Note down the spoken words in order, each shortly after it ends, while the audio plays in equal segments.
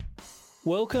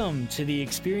Welcome to the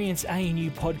Experience ANU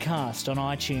podcast on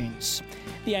iTunes.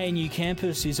 The ANU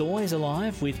campus is always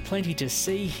alive with plenty to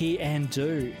see, hear and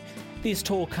do. This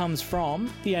talk comes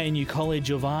from the ANU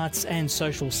College of Arts and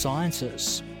Social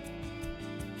Sciences.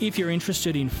 If you're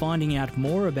interested in finding out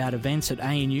more about events at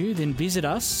ANU, then visit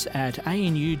us at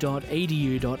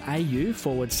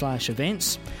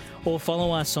anu.edu.au/events or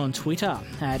follow us on Twitter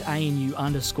at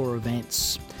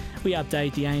 @ANU_events. We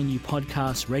update the ANU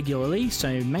podcast regularly,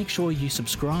 so make sure you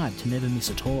subscribe to never miss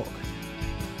a talk.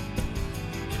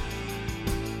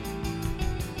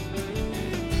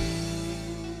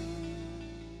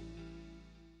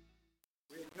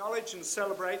 We acknowledge and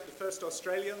celebrate the first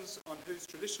Australians on whose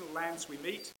traditional lands we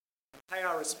meet and pay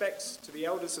our respects to the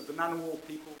elders of the Ngunnawal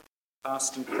people,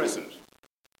 past and present.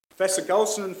 Professor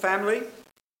Golson and family,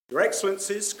 Your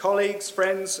Excellencies, colleagues,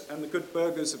 friends and the good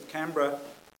burghers of Canberra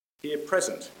here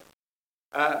present.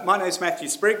 My name is Matthew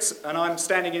Spriggs and I'm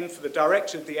standing in for the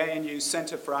Director of the ANU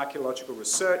Centre for Archaeological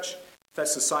Research,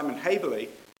 Professor Simon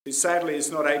Haberley, who sadly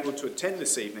is not able to attend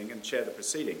this evening and chair the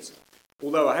proceedings,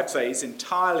 although I have to say he's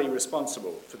entirely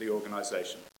responsible for the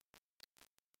organisation.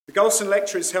 The Golson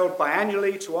Lecture is held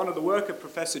biannually to honour the work of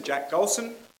Professor Jack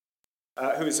Golson,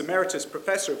 who is Emeritus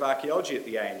Professor of Archaeology at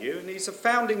the ANU, and he's a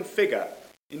founding figure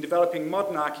in developing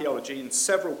modern archaeology in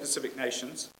several Pacific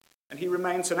nations, and he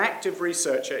remains an active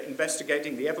researcher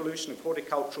investigating the evolution of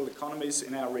horticultural economies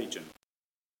in our region.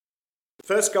 The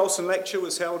first Golson Lecture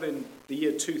was held in the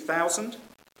year 2000,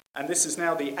 and this is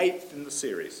now the 8th in the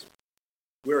series.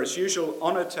 We're, as usual,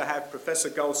 honoured to have Professor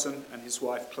Golson and his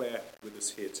wife Claire with us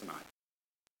here tonight.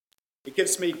 It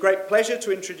gives me great pleasure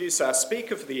to introduce our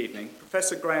speaker for the evening,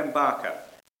 Professor Graeme Barker,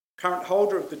 current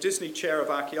holder of the Disney Chair of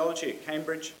Archaeology at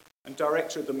Cambridge and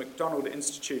Director of the McDonald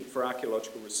Institute for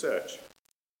Archaeological Research.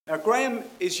 Now, Graeme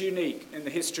is unique in the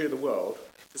history of the world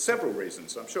for several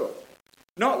reasons, I'm sure.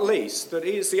 Not least that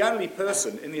he is the only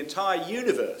person in the entire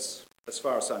universe, as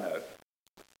far as I know,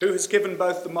 who has given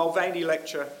both the Mulvaney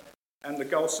Lecture and the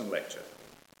Golson Lecture.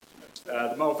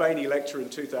 The Mulvaney Lecture in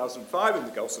 2005 and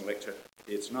the Golson Lecture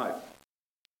here tonight.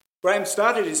 Graeme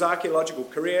started his archaeological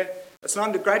career as an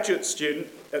undergraduate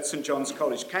student at St John's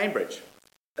College, Cambridge,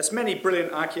 as many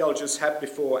brilliant archaeologists have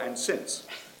before and since,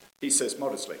 he says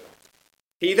modestly.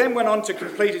 He then went on to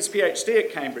complete his PhD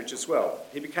at Cambridge as well.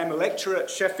 He became a lecturer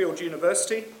at Sheffield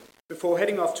University before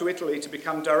heading off to Italy to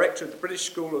become director of the British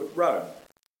School at Rome.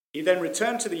 He then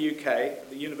returned to the UK at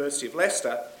the University of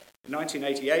Leicester in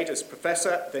 1988 as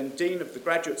professor, then dean of the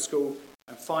graduate school,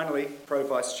 and finally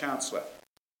pro-vice-chancellor.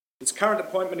 His current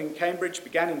appointment in Cambridge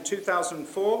began in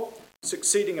 2004,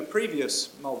 succeeding a previous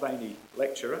Mulvaney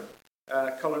lecturer,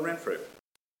 Colin Renfrew.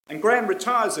 And Graeme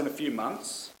retires in a few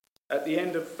months, at the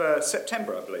end of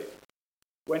September, I believe,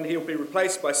 when he'll be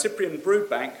replaced by Cyprian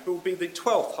Broodbank, who will be the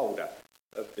 12th holder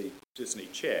of the Disney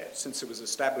Chair, since it was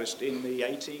established in the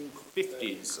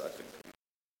 1850s, I think.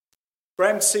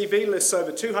 Graeme's CV lists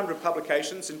over 200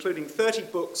 publications, including 30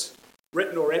 books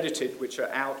written or edited, which are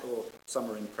out or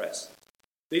some are in press.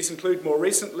 These include, more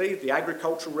recently, The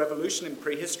Agricultural Revolution in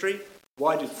Prehistory,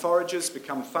 Why Did Foragers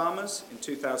Become Farmers in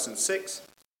 2006,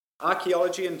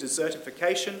 Archaeology and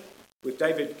Desertification, with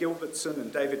David Gilbertson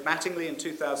and David Mattingly in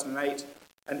 2008,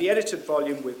 and the edited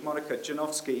volume with Monica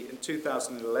Janowski in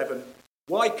 2011,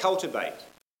 Why Cultivate?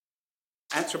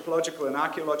 Anthropological and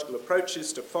Archaeological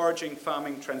Approaches to Foraging,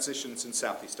 Farming Transitions in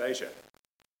Southeast Asia.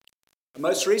 And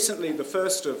most recently, the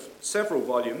first of several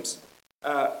volumes,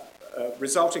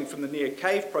 resulting from the Near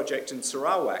Cave project in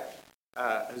Sarawak,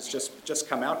 has just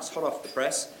come out, it's hot off the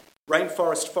press,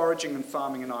 Rainforest Foraging and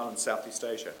Farming in Island Southeast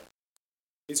Asia.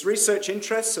 His research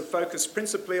interests have focused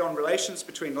principally on relations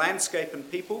between landscape and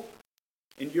people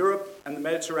in Europe and the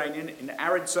Mediterranean, in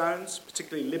arid zones,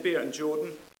 particularly Libya and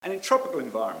Jordan, and in tropical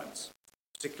environments,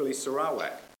 particularly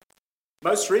Sarawak.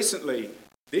 Most recently,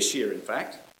 this year in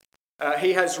fact,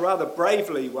 he has rather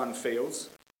bravely won fields,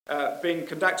 been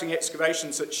conducting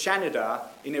excavations at Shanidar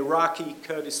in Iraqi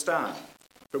Kurdistan,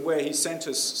 from where he sent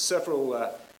us several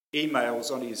emails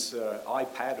on his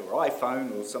iPad or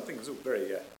iPhone or something. It was all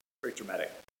very dramatic.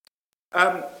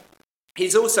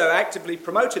 He's also actively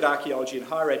promoted archaeology in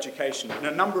higher education in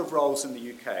a number of roles in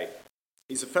the UK.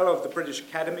 He's a Fellow of the British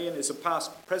Academy and is a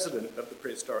past President of the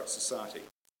Prehistoric Society.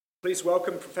 Please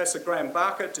welcome Professor Graeme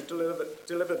Barker to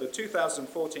deliver the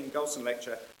 2014 Golson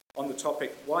Lecture on the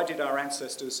topic, Why Did Our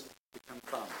Ancestors Become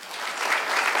Farmers?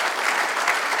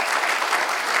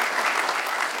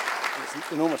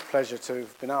 It's an enormous pleasure to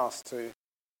have been asked to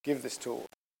give this talk.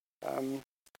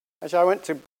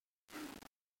 Actually,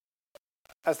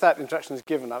 as that introduction is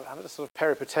given, I've had a sort of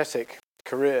peripatetic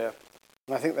career,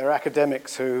 and I think there are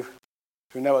academics who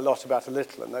know a lot about a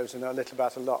little, and those who know a little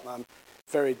about a lot. And I'm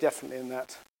very definitely in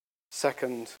that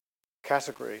second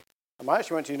category. I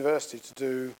actually went to university to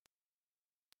do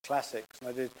classics, and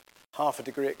I did half a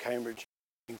degree at Cambridge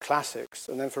in classics,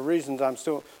 and then for reasons I'm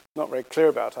still not very clear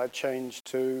about, I changed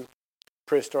to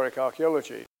prehistoric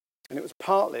archaeology. And it was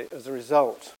partly as a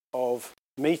result of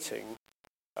meeting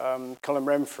Colin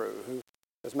Renfrew, who,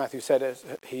 as Matthew said,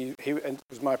 he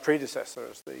was my predecessor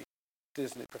as the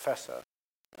Disney professor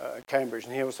at Cambridge,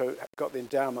 and he also got the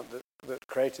endowment that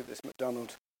created this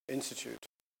McDonald Institute.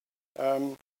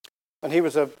 And he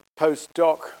was a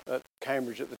postdoc at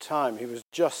Cambridge at the time. He was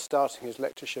just starting his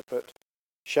lectureship at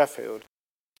Sheffield.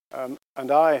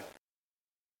 And I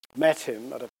met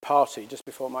him at a party just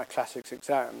before my classics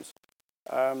exams.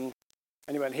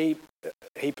 Anyway, and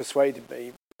he persuaded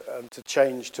me to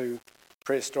change to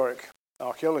prehistoric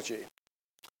archaeology.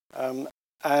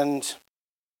 And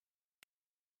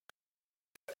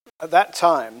at that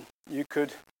time,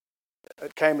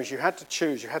 at Cambridge, you had to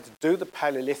choose. You had to do the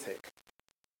Paleolithic.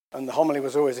 And the homily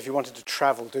was always, if you wanted to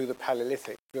travel, do the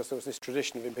Paleolithic, because there was this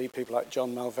tradition of people like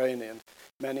John Mulvaney and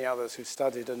many others who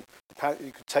studied, and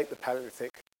you could take the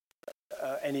Paleolithic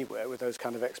anywhere with those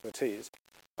kind of expertise.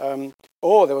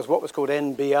 Or there was what was called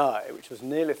NBI, which was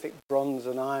Neolithic, Bronze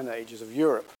and Iron Ages of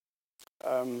Europe.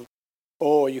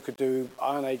 Or you could do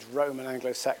Iron Age, Roman,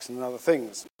 Anglo-Saxon and other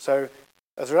things. So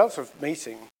as a result of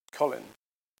meeting Colin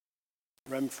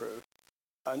Renfrew,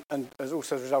 and as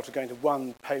also as a result of going to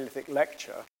one Paleolithic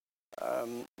lecture,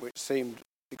 which seemed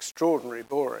extraordinarily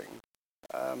boring.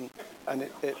 And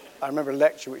I remember a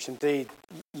lecture which indeed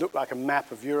looked like a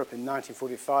map of Europe in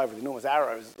 1945 with enormous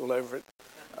arrows all over it.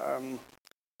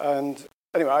 And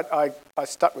anyway, I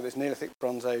stuck with this Neolithic,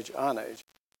 Bronze Age, Iron Age.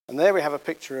 And there we have a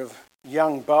picture of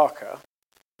young Barker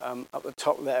up the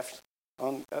top left.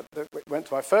 Went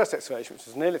to my first excavation, which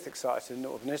was a Neolithic site in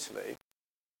northern Italy,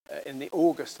 in the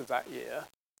August of that year.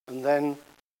 And then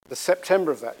the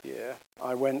September of that year,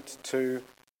 I went to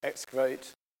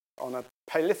excavate on a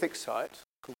Paleolithic site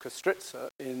called Kostritsa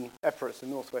in Epirus in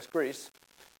northwest Greece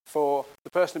for the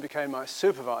person who became my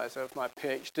supervisor of my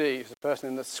PhD, who's a person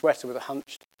in the sweater with a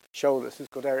hunched shoulders, who's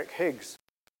called Eric Higgs.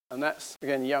 And that's,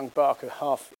 again, young Barker,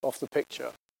 half off the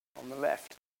picture on the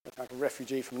left. Looks like a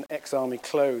refugee from an ex-army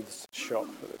clothes shop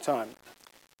at the time.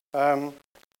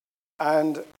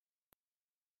 And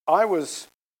I was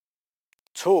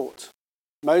taught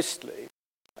mostly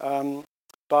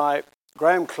by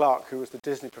Graeme Clark, who was the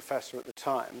Disney professor at the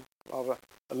time, rather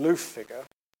aloof figure,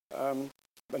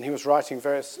 and he was writing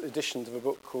various editions of a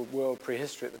book called World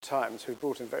Prehistory at the time, so he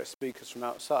brought in various speakers from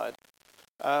outside.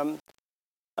 And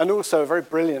also a very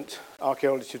brilliant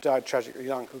archaeologist who died tragically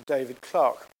young called David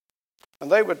Clark.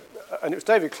 And it was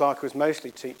David Clark who was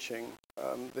mostly teaching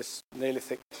this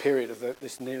Neolithic period of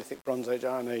this Neolithic Bronze Age,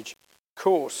 Iron Age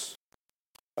course.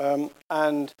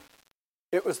 And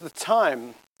it was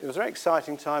it was a very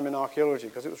exciting time in archaeology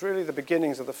because it was really the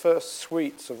beginnings of the first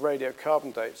suites of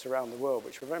radiocarbon dates around the world,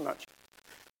 which were very much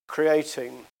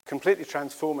completely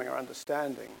transforming our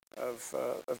understanding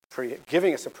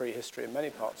giving us a prehistory in many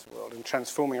parts of the world and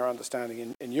transforming our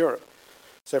understanding in Europe.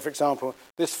 So, for example,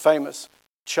 this famous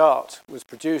chart was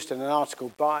produced in an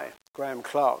article by Graeme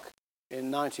Clark in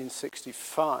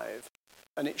 1965,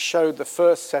 and it showed the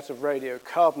first set of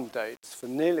radiocarbon dates for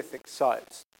Neolithic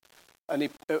sites. And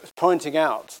it was pointing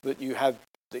out that you had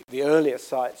the earlier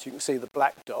sites, you can see the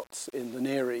black dots in the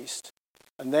Near East,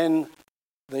 and then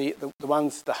the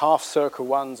half-circle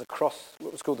ones across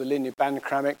what was called the linear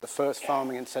bandcramic, the first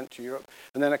farming in Central Europe,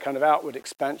 and then a kind of outward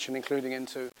expansion, including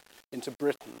into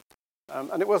Britain.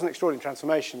 And it was an extraordinary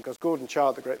transformation because Gordon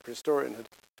Chard, the great prehistorian,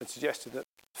 had suggested that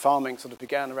farming sort of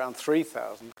began around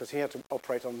 3000 because he had to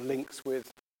operate on links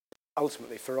with,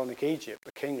 ultimately, Pharaonic Egypt,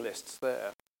 the king lists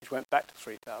there, which went back to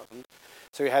 3000.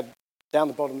 So he had, down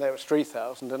the bottom there was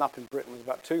 3000, and up in Britain was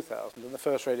about 2000, and the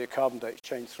first radiocarbon dates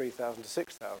changed 3000 to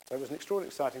 6000. So it was an extraordinarily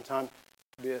exciting time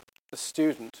to be a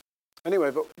student.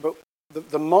 Anyway, but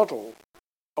the model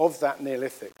of that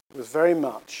Neolithic was very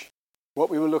much, what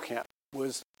we were looking at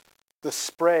was the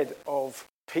spread of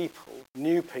people,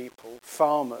 new people,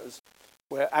 farmers,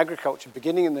 where agriculture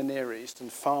beginning in the Near East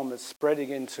and farmers spreading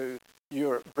into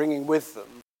Europe, bringing with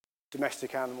them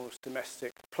domestic animals,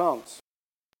 domestic plants.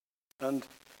 And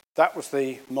that was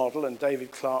the model, and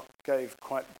David Clark gave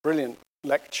quite brilliant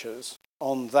lectures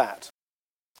on that.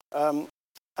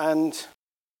 And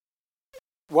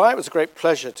why it was a great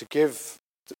pleasure to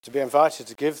be invited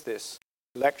to give this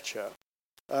lecture,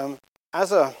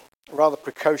 as a rather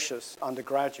precocious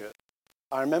undergraduate,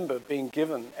 I remember being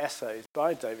given essays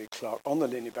by David Clark on the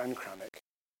linear bandcramic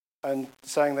and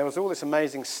saying there was all this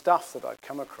amazing stuff that I'd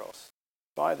come across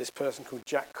by this person called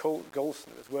Jack Golson,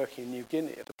 who was working in New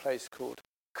Guinea at a place called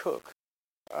Cook.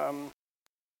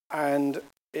 And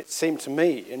it seemed to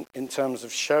me, in terms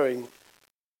of showing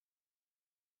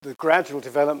the gradual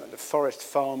development of forest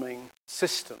farming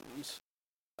systems,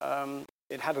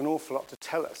 it had an awful lot to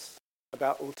tell us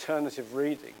about alternative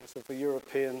readings of the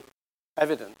European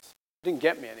evidence. It didn't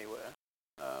get me anywhere.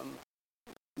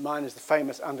 Mine is the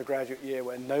famous undergraduate year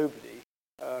where nobody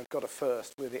got a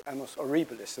first with the Annus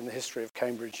Horribilis in the history of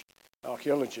Cambridge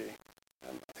archaeology.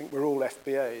 I think we're all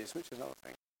FBAs, which is another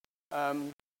thing.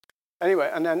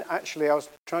 Anyway, and then actually I was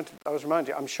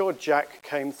reminded, I'm sure Jack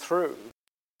came through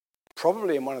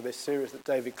probably in one of this series that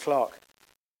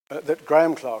that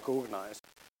Graeme Clark organised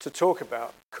to talk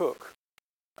about Cook.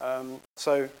 And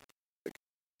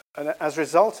as a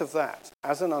result of that,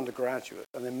 as an undergraduate,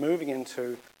 and then moving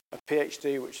into a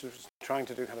PhD, which was trying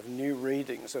to do kind of new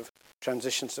readings of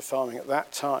transitions to farming at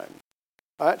that time,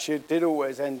 I actually did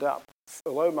always end up,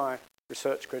 although my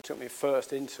research career took me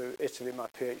first into Italy, my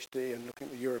PhD, and looking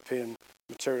at the European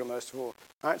material most of all,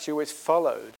 I actually always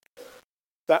followed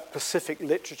that Pacific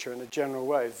literature in a general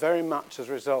way, very much as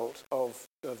a result of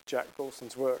Jack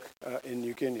Golson's work in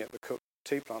New Guinea at the Cook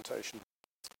tea plantation,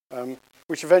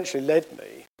 which eventually led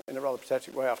me, in a rather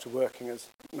pathetic way, after working, as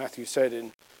Matthew said,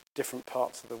 in different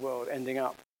parts of the world, ending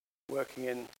up working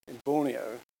in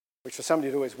Borneo, which for somebody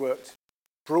who'd always worked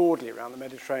broadly around the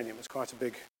Mediterranean was quite a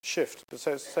big shift. But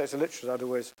so it's a literature that I'd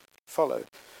always followed.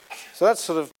 So that's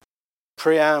sort of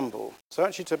preamble. So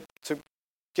actually to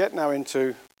get now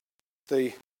into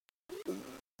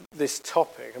this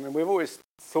topic, I mean, we've always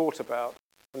thought about,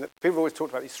 people have always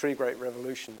talked about these three great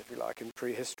revolutions, if you like, in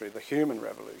prehistory: the human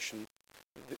revolution,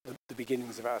 the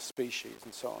beginnings of our species,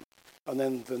 and so on. And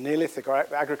then the Neolithic or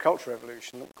agricultural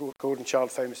revolution, that Gordon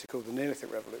Childe famously called the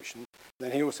Neolithic revolution. And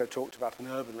then he also talked about an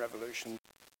urban revolution,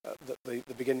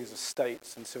 the beginnings of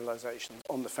states and civilizations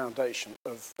on the foundation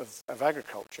of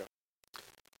agriculture.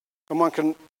 And one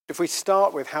can, if we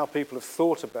start with how people have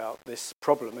thought about this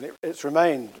problem, and it's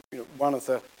remained one of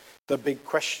the big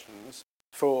questions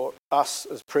for us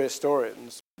as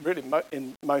prehistorians, really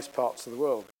in most parts of the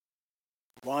world.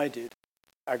 Why did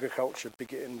agriculture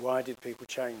begin? Why did people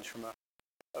change from a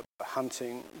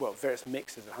hunting, various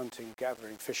mixes of hunting,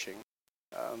 gathering, fishing,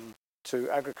 to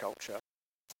agriculture?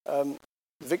 The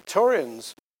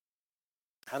Victorians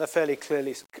had a fairly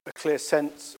clear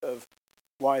sense of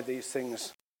why these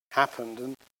things happened,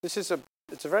 and this is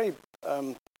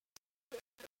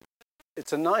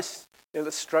it's a nice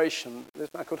illustration. There's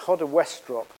a man called Hodder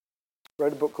Westrop,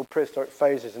 wrote a book called Prehistoric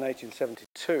Phases in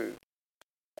 1872,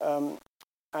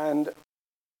 and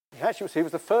he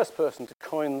was the first person to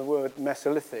coin the word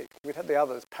Mesolithic. We'd had the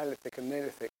others, Paleolithic and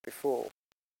Neolithic, before.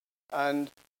 And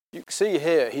you can see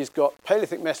here, he's got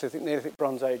Paleolithic, Mesolithic, Neolithic,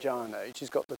 Bronze Age, Iron Age. He's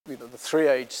got the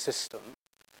three-age system.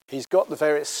 He's got the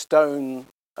various stone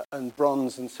and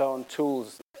bronze and so on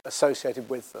tools associated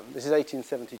with them. This is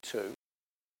 1872.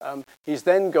 He's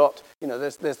then got,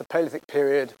 there's the Paleolithic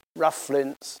period, rough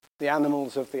flints, the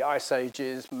animals of the Ice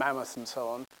Ages, mammoths and so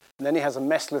on. And then he has a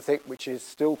Mesolithic, which is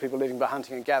still people living by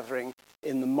hunting and gathering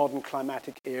in the modern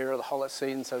climatic era, the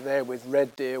Holocene, so there with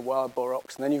red deer, wild boar,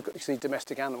 ox. And then you see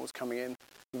domestic animals coming in and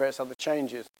various other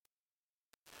changes.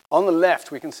 On the left,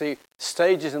 we can see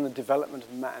stages in the development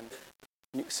of man.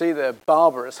 You can see there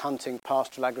barbarous hunting,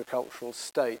 pastoral, agricultural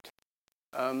state.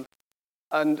 And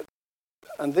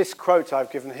this quote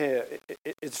I've given here,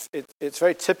 it's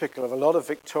very typical of a lot of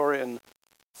Victorian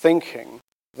thinking,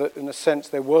 that in a sense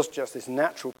there was just this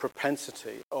natural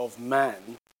propensity of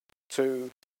man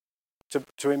to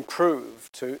improve,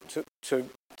 to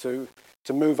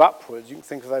move upwards. You can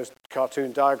think of those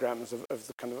cartoon diagrams of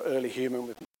the kind of early human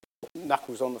with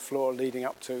knuckles on the floor leading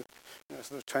up to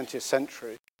sort of 20th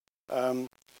century.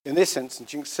 In this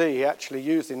instance, you can see he actually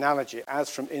used the analogy as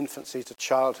from infancy to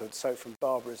childhood, so from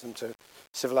barbarism to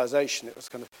civilization. It was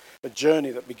kind of a journey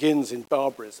that begins in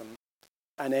barbarism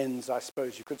and ends, I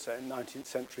suppose you could say, in 19th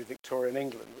century Victorian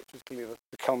England, which was clearly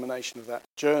the culmination of that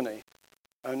journey.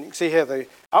 And you can see here the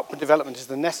upward development is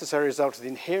the necessary result of the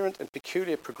inherent and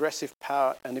peculiar progressive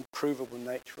power and improvable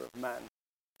nature of man.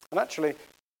 And actually,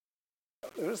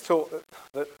 it was thought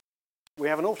that we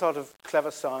have an awful lot of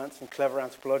clever science and clever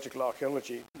anthropological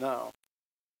archaeology now,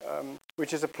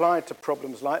 which is applied to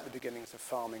problems like the beginnings of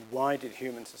farming. Why did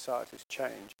human societies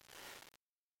change?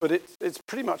 But it's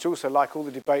pretty much also like all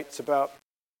the debates about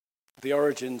the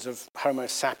origins of Homo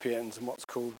sapiens and what's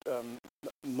called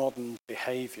modern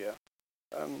behaviour,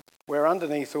 where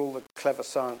underneath all the clever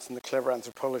science and the clever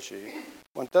anthropology,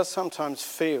 one does sometimes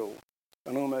feel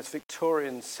an almost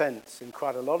Victorian sense in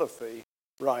quite a lot of the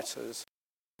writers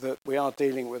that we are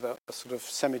dealing with a sort of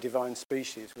semi-divine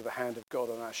species with the hand of God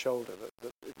on our shoulder,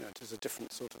 that it is a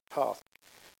different sort of path.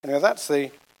 Anyway, that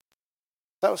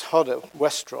was Hodder,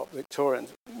 Westrop,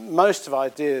 Victorians. Most of our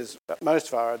ideas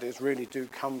really do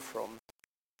come from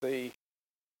the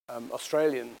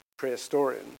Australian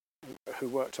prehistorian who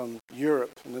worked on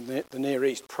Europe and the Near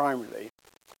East primarily,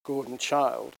 Gordon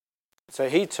Childe. So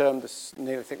he termed this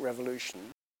Neolithic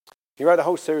Revolution. He wrote a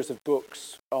whole series of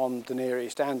books on the Near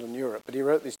East and on Europe, but he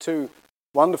wrote these two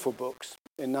wonderful books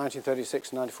in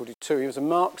 1936 and 1942. He was a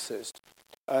Marxist,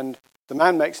 and the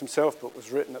Man Makes Himself book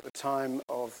was written at the time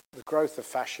of the growth of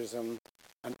fascism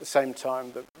and at the same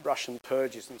time the Russian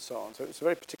purges and so on. So it's a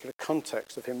very particular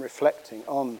context of him reflecting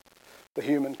on the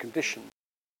human condition.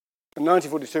 In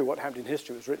 1942, what happened in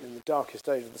history was written in the darkest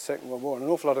days of the Second World War, and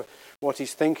an awful lot of what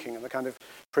he's thinking and the kind of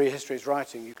prehistory he's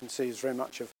writing, you can see is very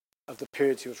much of the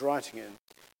periods he was writing in.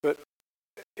 But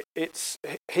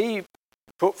he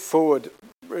put forward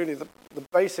really the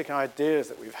basic ideas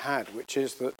that we've had, which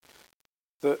is that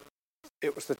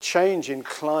it was the change in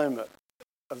climate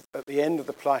at the end of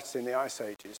the Pleistocene, the Ice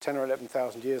Ages, 10 or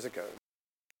 11,000 years ago,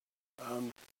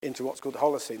 into what's called the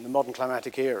Holocene, the modern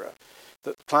climatic era,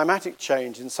 that climatic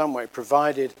change in some way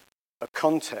provided a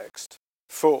context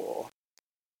for.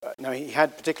 Now, he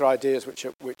had particular ideas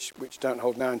which don't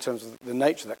hold now in terms of the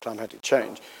nature of that climatic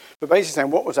change. But basically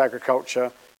saying what was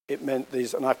agriculture, it meant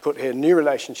these, and I've put here, new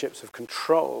relationships of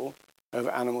control over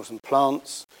animals and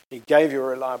plants. It gave you a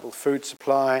reliable food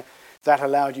supply. That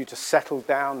allowed you to settle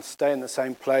down, stay in the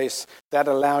same place. That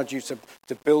allowed you to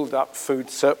build up food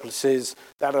surpluses.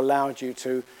 That allowed you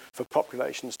for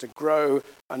populations to grow.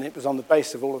 And it was on the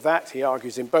basis of all of that, he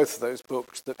argues in both of those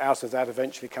books, that out of that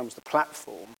eventually comes the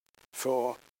platform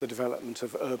for the development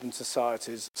of urban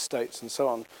societies, states, and so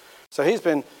on. So he's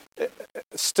been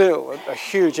still a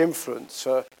huge influence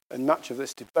in much of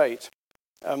this debate.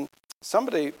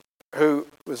 Somebody who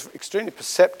was extremely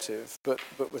perceptive but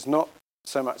was not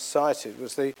so much cited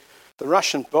was the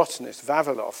Russian botanist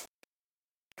Vavilov,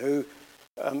 who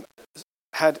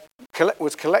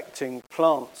was collecting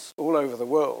plants all over the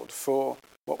world for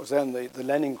what was then the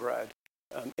Leningrad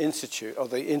Institute, or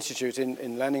the Institute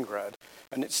in Leningrad,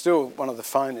 and it's still one of the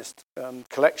finest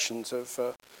collections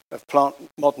of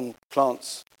modern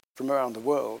plants from around the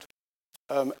world.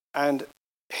 And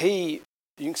you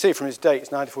can see from his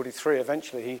dates, 1943,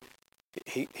 eventually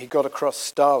he got across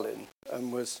Stalin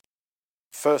and was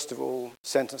first of all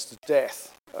sentenced to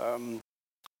death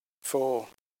for,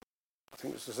 I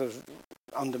think it was sort of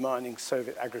undermining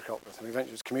Soviet agriculture. And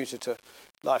eventually was commuted to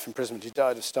life imprisonment. He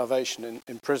died of starvation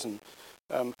in prison.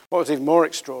 What was even more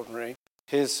extraordinary,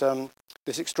 this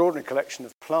extraordinary collection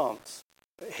of plants,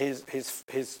 his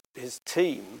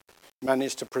team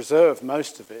managed to preserve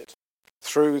most of it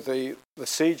through the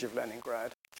siege of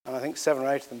Leningrad. And I think 7 or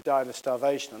 8 of them died of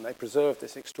starvation, and they preserved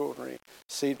this extraordinary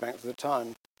seed bank for the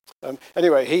time.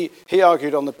 Anyway, he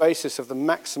argued on the basis of the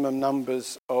maximum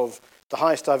numbers of the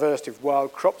highest diversity of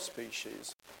wild crop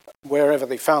species, wherever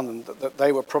they found them, that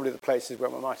they were probably the places where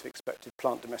one might have expected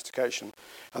plant domestication.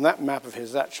 And that map of his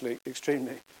is actually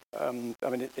extremely,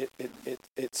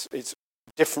 it's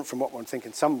different from what one thinks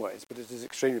in some ways, but it is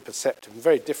extremely perceptive and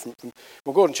very different from,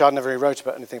 well, Gordon Childe never really wrote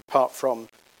about anything apart from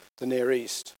the Near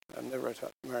East, and never wrote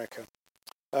about America.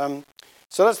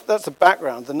 So that's the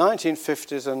background. The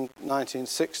 1950s and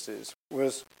 1960s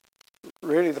was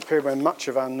really the period when much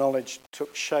of our knowledge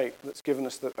took shape that's given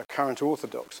us a current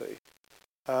orthodoxy,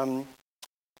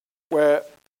 where,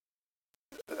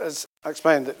 as I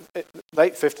explained, the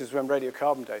late 50s when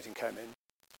radiocarbon dating came in,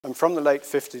 and from the late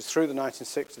 50s through the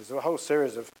 1960s, there were a whole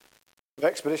series of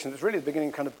expeditions. It was really the beginning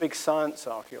of kind of big science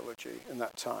archaeology in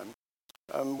that time,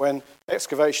 when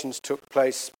excavations took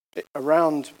place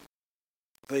around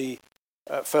the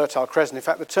Fertile Crescent. In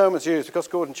fact, the term was used because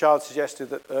Gordon Childe suggested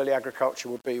that early agriculture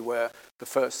would be where the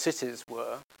first cities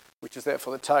were, which is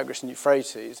therefore the Tigris and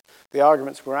Euphrates. The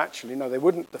arguments were actually, no, they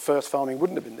wouldn't. The first farming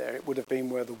wouldn't have been there. It would have been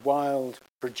where the wild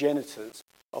progenitors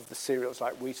of the cereals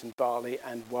like wheat and barley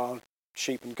and wild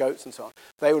sheep and goats and so on,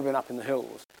 they would have been up in the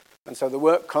hills. And so the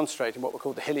work concentrated in what were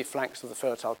called the hilly flanks of the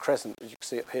Fertile Crescent, as you can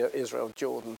see up here, Israel,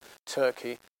 Jordan,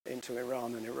 Turkey, into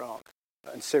Iran and Iraq,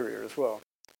 and Syria as well.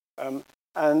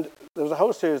 And there was a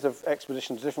whole series of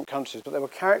expeditions to different countries, but they were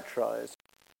characterized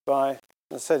by,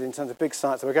 as I said, in terms of big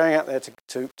sites, they were going out there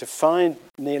to find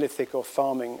Neolithic or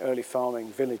early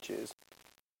farming villages,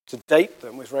 to date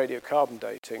them with radiocarbon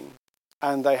dating,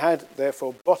 and they had,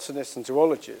 therefore, botanists and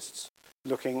zoologists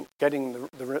looking for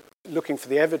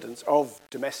the evidence of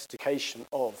domestication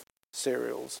of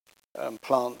cereals,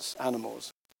 plants,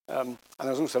 animals. And there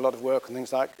was also a lot of work on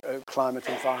things like climate,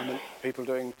 environment, people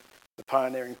doing the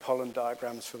pioneering pollen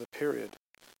diagrams for the period.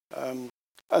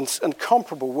 And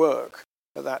comparable work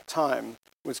at that time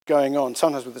was going on,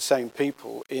 sometimes with the same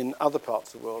people, in other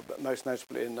parts of the world, but most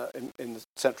notably in the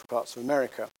central parts of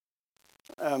America.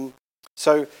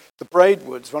 So the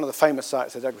Braidwoods, one of the famous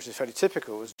sites they dug, which is fairly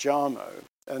typical, was Jarmo,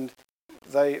 and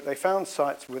they found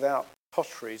sites without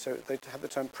pottery, so they had the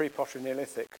term pre-pottery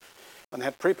Neolithic, and they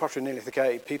had pre-pottery Neolithic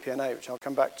A, PPNA, which I'll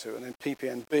come back to, and then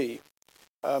PPNB.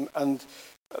 And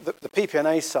the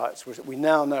PPNA sites, which we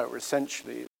now know are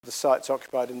essentially the sites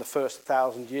occupied in the first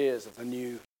 1,000 years of the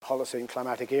new Holocene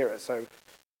climatic era, so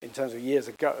in terms of years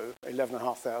ago,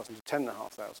 11,500 to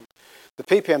 10,500. The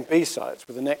PPNB sites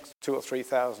were the next 2,000 or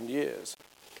 3,000 years.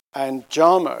 And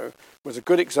Jarmo was a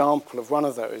good example of one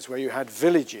of those where you had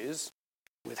villages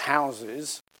with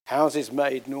houses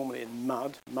made normally in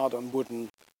mud on wooden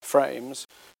frames,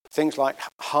 things like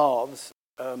hearths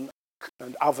and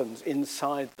ovens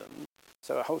inside them.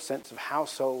 So a whole sense of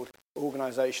household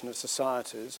organisation of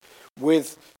societies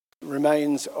with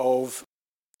remains of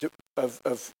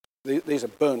these are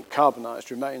burnt,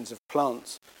 carbonised remains of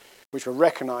plants, which were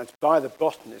recognised by the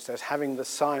botanists as having the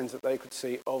signs that they could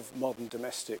see of modern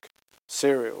domestic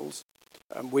cereals,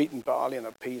 wheat and barley, and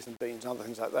peas and beans and other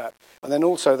things like that. And then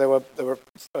also there were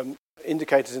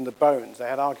indicators in the bones. They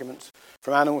had arguments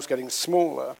from animals getting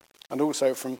smaller and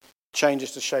also from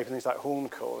changes to shape and things like horn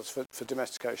cores for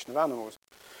domestication of animals.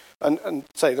 And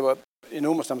say there were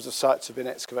enormous numbers of sites have been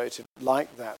excavated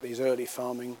like that, these early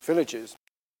farming villages.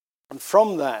 And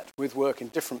from that, with work in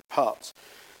different parts,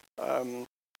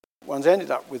 one's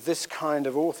ended up with this kind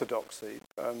of orthodoxy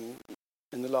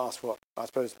in the last, I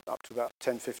suppose up to about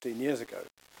 10, 15 years ago,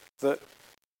 that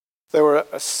there were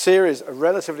a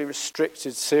relatively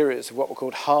restricted series of what were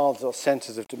called hearths or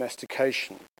centres of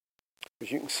domestication,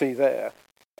 which you can see there.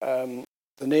 The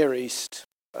Near East,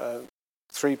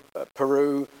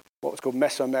 Peru, what was called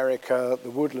Mesoamerica, the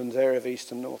woodlands area of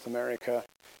East and North America,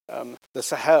 the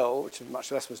Sahel, which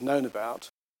much less was known about,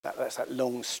 that's that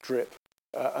long strip,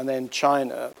 and then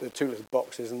China, the two little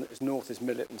boxes, and north is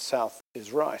millet and south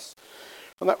is rice.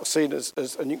 And that was seen as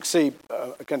and you can see,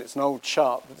 again, it's an old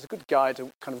chart, but it's a good guide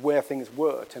to kind of where things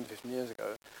were 10, 15 years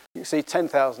ago. You can see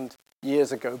 10,000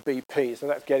 years ago BP, so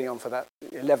that's getting on for that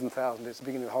 11,000, it's the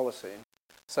beginning of the Holocene.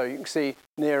 So you can see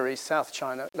Near East, South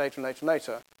China, later and later and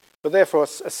later. But therefore,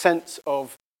 a sense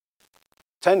of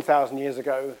 10,000 years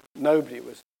ago, nobody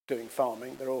was doing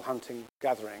farming. They're all hunting,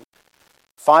 gathering.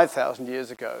 5,000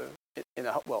 years ago,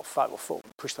 5 or 4,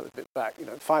 push that a bit back,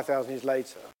 5,000 years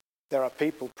later, there are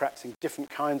people practicing different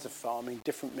kinds of farming,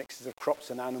 different mixes of crops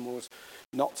and animals,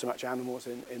 not so much animals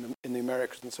in the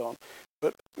Americas and so on.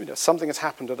 But something has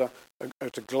happened at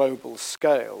a global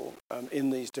scale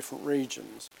in these different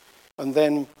regions. And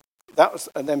then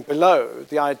below,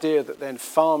 the idea that then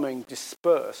farming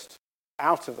dispersed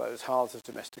out of those hearths of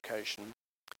domestication.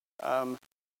 And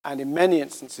in many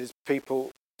instances,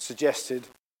 people suggested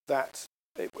that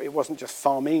it wasn't just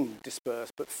farming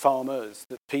dispersed, but farmers,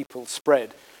 that people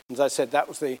spread. And as I said, that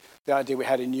was the idea we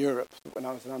had in Europe when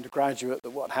I was an undergraduate, that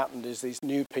what happened is these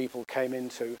new people came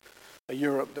into a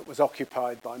Europe that was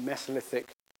occupied by Mesolithic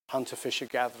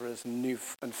hunter-fisher-gatherers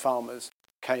and farmers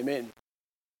came in.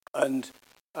 And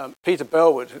Peter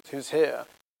Bellwood, who's here,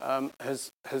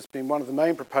 has been one of the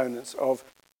main proponents of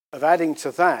adding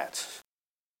to that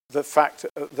the fact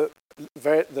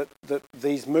that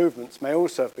these movements may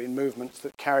also have been movements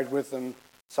that carried with them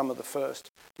some of the first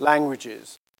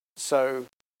languages. So,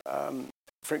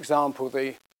 for example,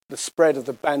 the spread of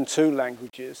the Bantu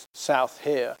languages south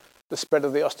here, the spread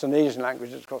of the Austronesian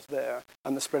languages across there,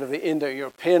 and the spread of the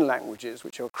Indo-European languages,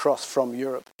 which are across from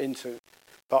Europe into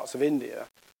parts of India,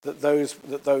 that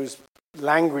those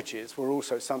languages were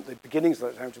also the beginnings of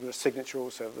those languages were a signature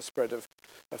also of the spread of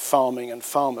farming and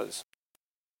farmers.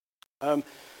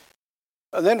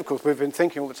 And then, of course, we've been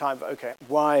thinking all the time, okay,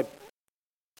 why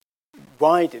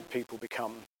did people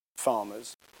become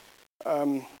farmers?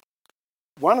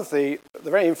 One of the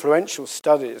very influential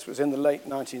studies was in the late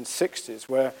 1960s,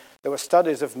 where there were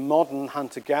studies of modern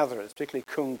hunter-gatherers, particularly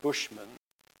Kung Bushmen,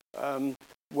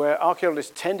 where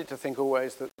archaeologists tended to think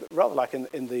always that, rather like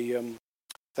in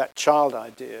that child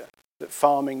idea, that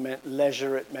farming meant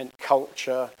leisure, it meant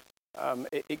culture,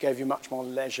 it gave you much more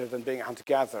leisure than being a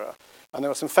hunter-gatherer. And there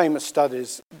were some famous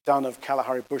studies done of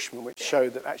Kalahari Bushmen which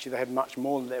showed that actually they had much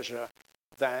more leisure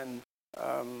than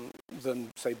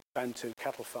say, Bantu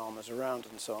cattle farmers around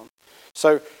and so on.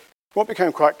 So what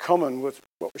became quite common was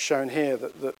what was shown here,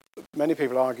 that many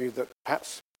people argued that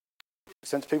perhaps,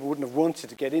 since people wouldn't have wanted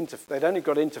to get into, they'd only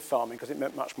got into farming because it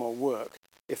meant much more work,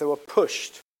 if they were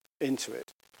pushed into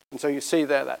it. And so you see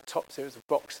there that top series of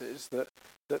boxes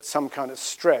that some kind of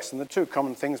stress. And the two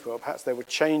common things were perhaps there were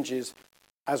changes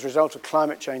as a result of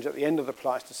climate change at the end of the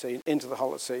Pleistocene into the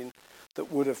Holocene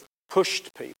that would have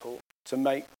pushed people to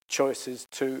make choices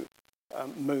to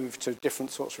move to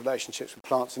different sorts of relationships with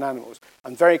plants and animals.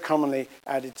 And very commonly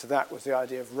added to that was the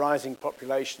idea of rising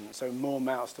population, so more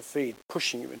mouths to feed,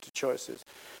 pushing you into choices.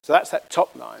 So that's that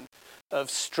top line of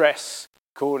stress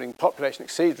causing population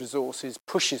exceeds resources,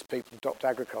 pushes people to adopt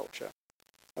agriculture.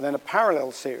 And then a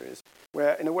parallel series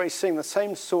where, in a way, seeing the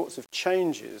same sorts of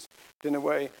changes, but in a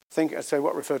way, think, say,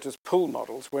 what referred to as pull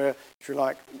models, where, if you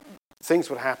like, things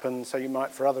would happen, so you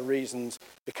might, for other reasons,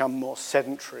 become more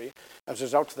sedentary. As a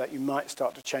result of that, you might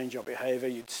start to change your behaviour.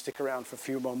 You'd stick around for a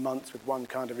few more months with one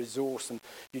kind of resource, and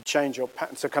you'd change your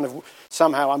pattern. So kind of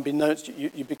somehow, unbeknownst,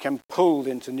 you become pulled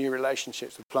into new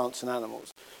relationships with plants and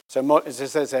animals. So as it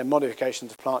says there,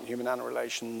 modifications of plant and human-animal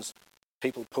relations,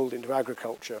 people pulled into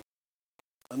agriculture.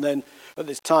 And then, at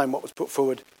this time, what was put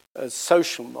forward as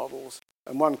social models,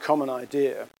 and one common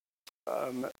idea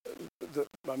that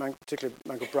particularly a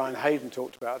man called Brian Hayden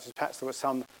talked about is perhaps there were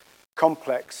some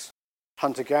complex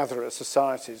hunter-gatherer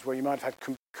societies where you might have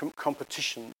had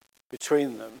competition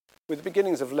between them, with the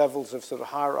beginnings of levels of sort of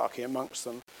hierarchy amongst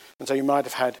them. And so you might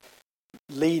have had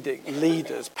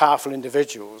leaders, powerful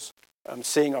individuals,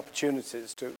 seeing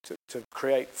opportunities to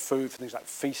create food for things like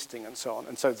feasting and so on.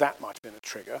 And so that might have been a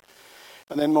trigger.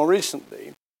 And then more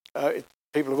recently,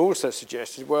 people have also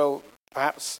suggested, well,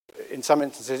 perhaps in some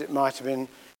instances it might have been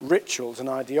rituals and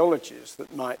ideologies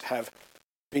that might have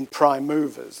been prime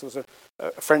movers. There was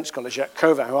a French scholar, Jack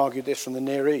Golson, who argued this from the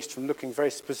Near East, from looking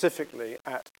very specifically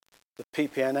at the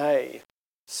PPNA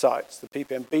sites, the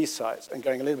PPNB sites, and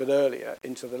going a little bit earlier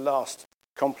into the last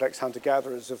complex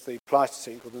hunter-gatherers of the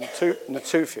Pleistocene called the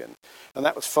Natufian. And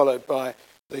that was followed by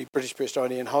the British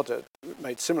prehistorian Ian Hodder, who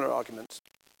made similar arguments.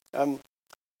 And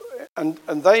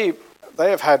they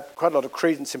have had quite a lot of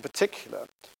credence in particular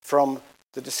from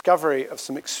the discovery of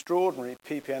some extraordinary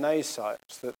PPNA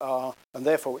sites that are, and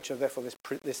therefore, which are therefore this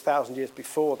 1,000 years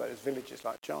before those villages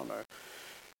like Jarmo,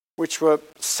 which were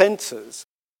centres,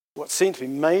 what seemed to be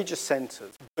major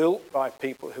centres built by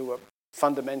people who were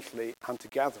fundamentally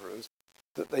hunter-gatherers,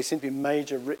 that they seem to be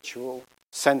major ritual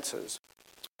centres.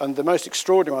 And the most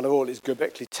extraordinary one of all is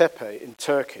Göbekli Tepe in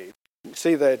Turkey. You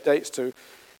see there it dates to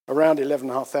around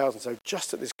 11,500, so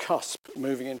just at this cusp,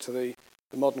 moving into the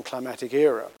modern climatic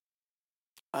era.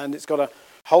 And it's got a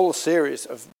whole series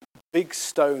of big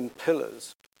stone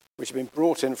pillars which have been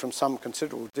brought in from some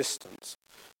considerable distance.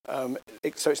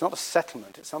 So it's not a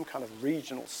settlement, it's some kind of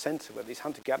regional centre where these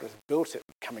hunter-gatherers built it,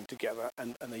 coming together,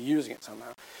 and they're using it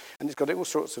somehow. And it's got all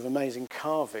sorts of amazing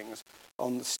carvings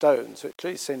on the stone, so it's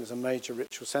clearly seen as a major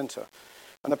ritual centre.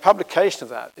 And a publication of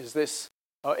that is this,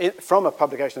 from a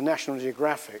publication of National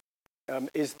Geographic,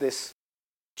 is this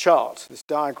chart, this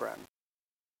diagram.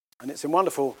 And it's in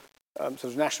wonderful sort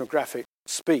of National Geographic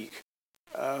speak.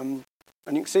 And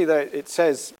you can see there it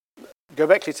says,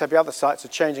 Göbekli Tepe, other sites are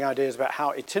changing ideas about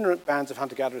how itinerant bands of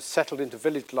hunter-gatherers settled into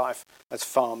village life as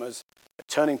farmers, a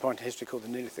turning point in history called the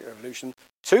Neolithic Revolution.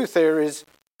 Two theories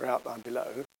are outlined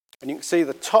below. And you can see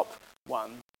the top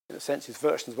one, in a sense, is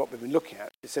versions of what we've been looking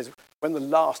at. It says, when the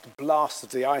last blast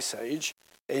of the Ice Age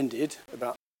ended,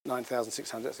 about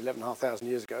 9,600, that's 11,500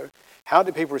 years ago, how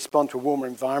did people respond to a warmer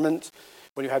environment?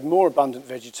 Well, you had more abundant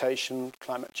vegetation,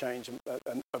 climate change,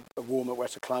 and a warmer,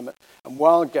 wetter climate. And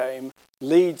wild game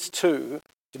leads to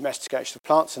domestication of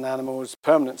plants and animals,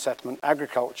 permanent settlement,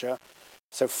 agriculture.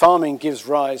 So farming gives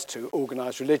rise to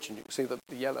organised religion. You can see the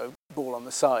yellow ball on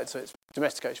the side. So it's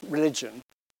domestication, religion.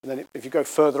 And then if you go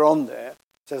further on there,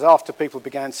 it says after people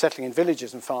began settling in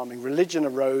villages and farming, religion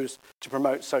arose to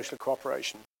promote social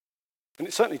cooperation. And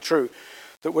it's certainly true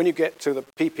that when you get to the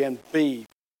PPNB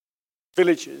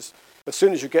villages, as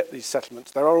soon as you get these settlements,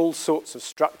 there are all sorts of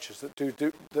structures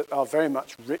that are very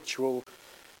much ritual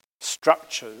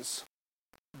structures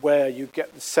where you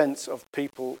get the sense of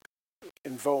people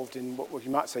involved in what you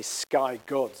might say sky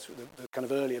gods, the kind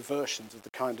of earlier versions of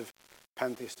the kind of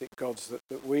pantheistic gods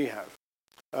that we have.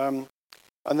 And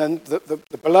then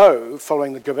the below,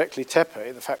 following the Göbekli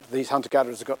Tepe, the fact that these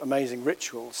hunter-gatherers have got amazing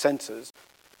ritual centres,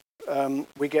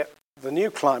 we get the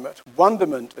new climate,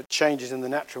 wonderment at changes in the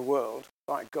natural world.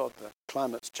 My God, the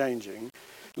climate's changing,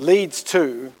 leads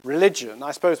to religion.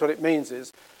 I suppose what it means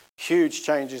is huge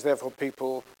changes, therefore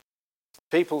people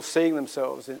seeing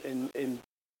themselves in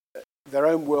their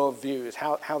own worldviews,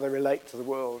 how they relate to the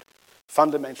world,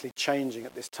 fundamentally changing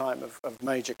at this time of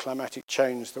major climatic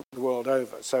change the world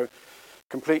over. So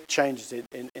complete changes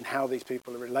in how these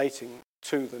people are relating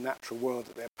to the natural world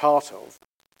that they're part of,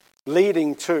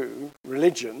 leading to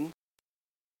religion,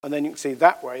 And then you can see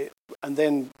that way, and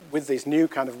then with these new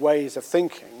kind of ways of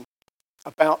thinking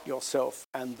about yourself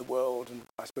and the world, and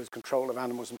I suppose control of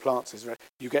animals and plants,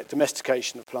 you get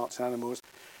domestication of plants and animals.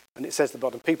 And it says at the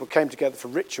bottom, people came together for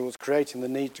rituals, creating the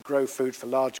need to grow food for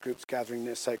large groups gathering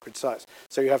near sacred sites.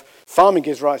 So you have farming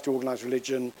gives rise to organised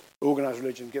religion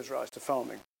gives rise to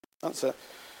farming. That's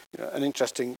an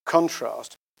interesting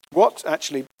contrast. What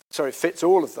actually fits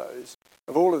all of those,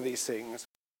 of all of these things,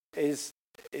 is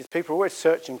people are always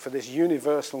searching for this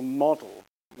universal model.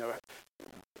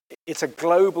 It's a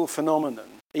global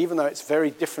phenomenon, even though it's very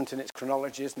different in its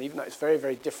chronologies, and even though it's very,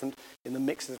 very different in the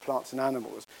mixes of plants and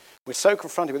animals. We're so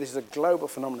confronted with this as a global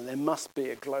phenomenon, there must be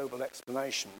a global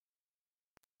explanation.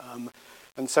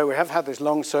 And so we have had this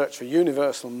long search for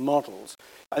universal models,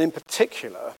 and in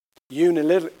particular,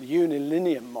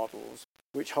 unilinear models,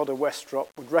 which Hodder Westrop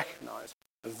would recognise.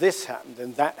 This happened,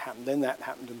 then that happened, then that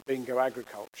happened, and bingo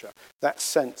agriculture. That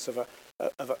sense of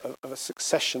a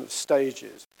succession of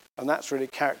stages. And that's really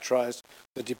characterised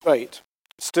the debate.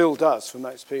 Still does for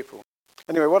most people.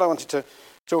 Anyway, what I wanted to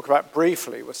talk about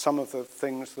briefly was some of the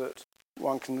things that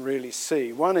one can really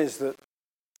see. One is that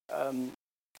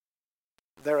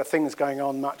there are things going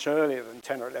on much earlier than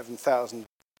 10 or 11,000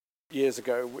 years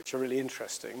ago which are really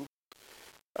interesting.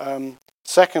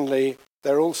 Secondly,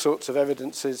 there are all sorts of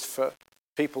evidences for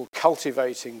people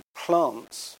cultivating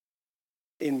plants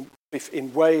in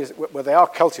ways where they are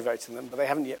cultivating them, but they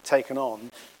haven't yet taken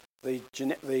on the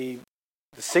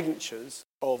signatures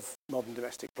of modern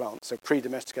domestic plants, so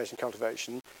pre-domestication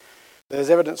cultivation. There's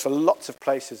evidence for lots of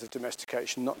places of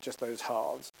domestication, not just those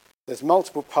hearths. There's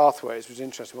multiple pathways, which is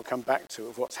interesting, we'll come back to,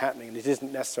 of what's happening, and it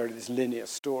isn't necessarily this linear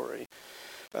story.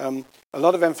 A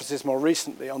lot of emphasis more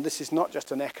recently on this is not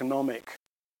just an economic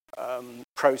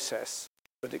process,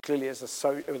 but it clearly is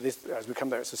as we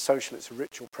come there, it's a social, it's a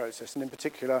ritual process, and in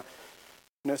particular,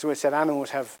 it's always said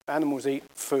animals eat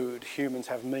food, humans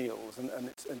have meals, and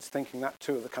it's thinking that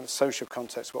too of the kind of social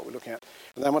context of what we're looking at.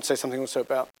 And then I want to say something also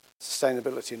about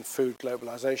sustainability and food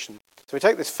globalization. So we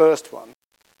take this first one,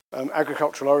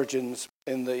 agricultural origins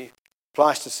in the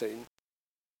Pleistocene.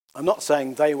 I'm not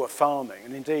saying they were farming,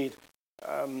 and indeed,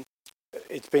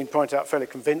 it's been pointed out fairly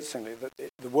convincingly that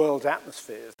the world's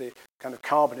atmosphere, the kind of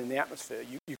carbon in the atmosphere,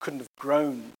 you couldn't have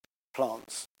grown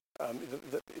plants.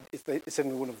 It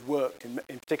certainly wouldn't have worked,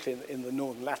 particularly in the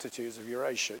northern latitudes of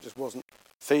Eurasia. It just wasn't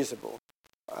feasible.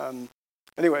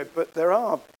 Anyway, but there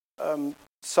are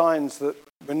signs that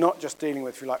we're not just dealing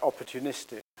with, if you like,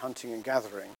 opportunistic hunting and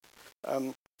gathering.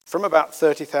 From about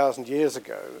 30,000 years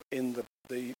ago in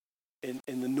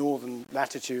the northern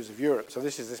latitudes of Europe, so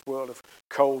this is this world of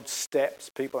cold steppes,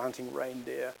 people hunting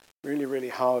reindeer, really, really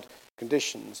hard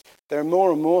conditions. There are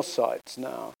more and more sites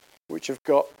now which have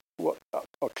got what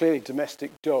are clearly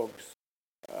domestic dogs.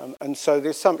 And so the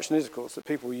assumption is, of course, that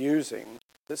people were using,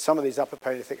 that some of these Upper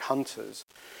Paleolithic hunters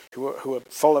who are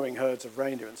following herds of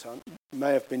reindeer and so on,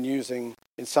 may have been using,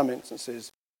 in some instances,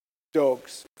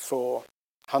 dogs for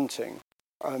hunting.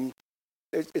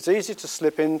 It's easy to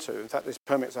slip into, in fact, this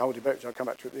permeates the whole debate, which I'll come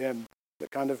back to at the end, that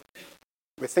kind of,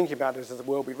 we're thinking about it as the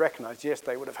world we recognise. Yes,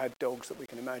 they would have had dogs that we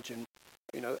can imagine,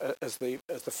 as the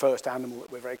first animal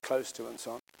that we're very close to and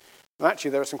so on. And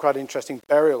actually, there are some quite interesting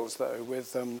burials, though,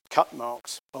 with cut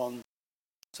marks on.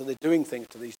 So they're doing things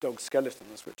to these dog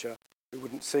skeletons, which we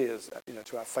wouldn't see as,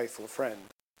 to our faithful friend.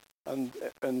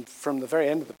 And from the very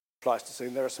end of the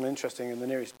Pleistocene, there are some interesting in the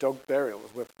nearest dog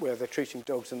burials where they're treating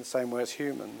dogs in the same way as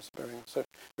humans. So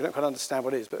we don't quite understand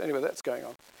what it is, but anyway, that's going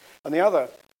on. And the other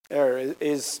area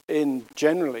is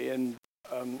generally in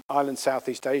island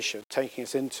Southeast Asia, taking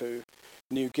us into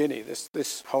New Guinea,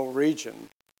 this whole region,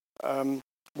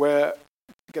 where,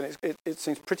 again, it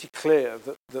seems pretty clear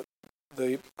that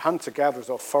the hunter-gatherers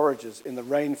or foragers in the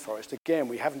rainforest, again,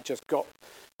 we haven't just got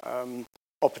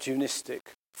opportunistic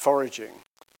foraging.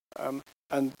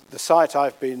 And the site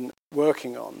I've been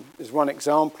working on is one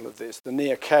example of this, the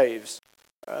Nia Caves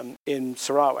in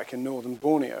Sarawak in northern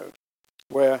Borneo,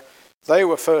 where they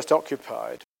were first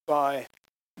occupied by,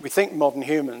 we think, modern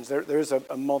humans. There is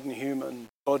a modern human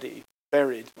body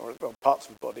buried, or parts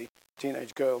of a body,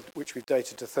 teenage girl, which we've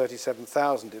dated to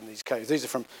 37,000 in these caves. These are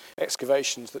from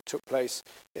excavations that took place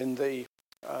in the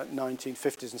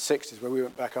 1950s and 60s, where we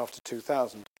went back after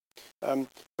 2000.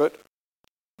 But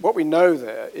what we know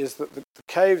there is that the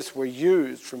caves were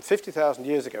used from 50,000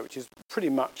 years ago, which is pretty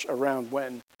much around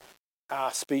when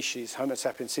our species, Homo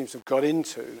sapiens, seems to have got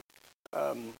into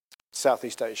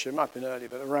Southeast Asia. It might have been earlier,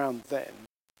 but around then.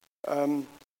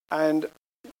 And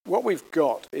what we've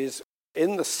got is,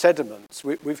 in the sediments,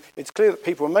 it's clear that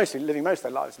people were living most of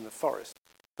their lives in the forest,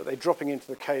 but they're dropping into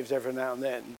the caves every now and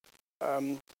then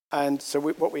And so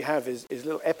what we have is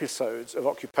little episodes of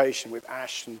occupation with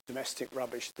ash and domestic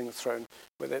rubbish, things thrown,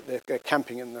 where they're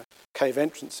camping in the cave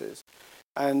entrances.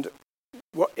 And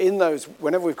in those,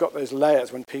 whenever we've got those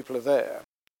layers when people are there,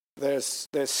 there's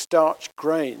starch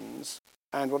grains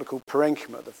and what are called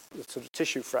parenchyma, the sort of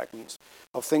tissue fragments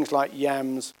of things like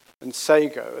yams and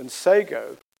sago. And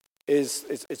sago is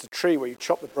a tree where you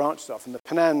chop the branches off. And the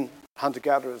Penan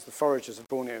hunter-gatherers, the foragers of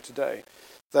Borneo today,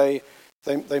 they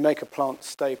make a plant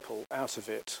staple out of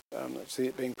it. See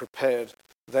it being prepared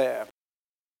there.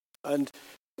 And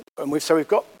we've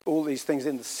got all these things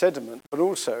in the sediment, but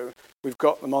also we've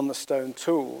got them on the stone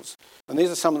tools. And these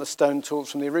are some of the stone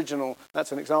tools from the original.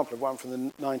 That's an example of one from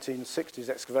the 1960s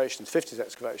excavations, 50s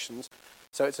excavations.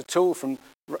 So it's a tool from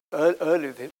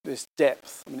early this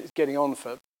depth. I mean, it's getting on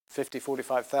for 50,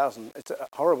 45,000. It's a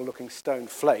horrible-looking stone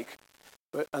flake.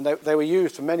 And they were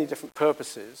used for many different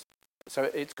purposes. So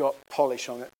it's got polish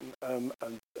on it, and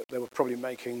they were probably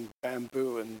making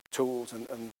bamboo and tools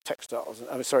and textiles,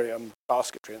 and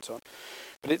basketry and so on.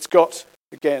 But it's got,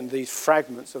 again, these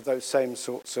fragments of those same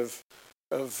sorts of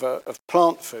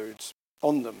plant foods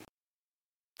on them.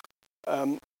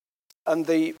 And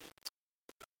the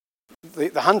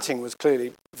hunting was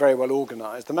clearly very well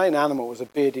organised. The main animal was a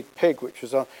bearded pig, which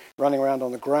was running around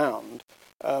on the ground.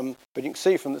 But you can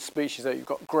see from the species that you've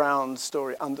got ground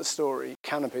story, understory,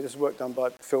 canopy. This is work done by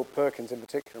Phil Perkins in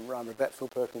particular, and Ryan Rebet. Phil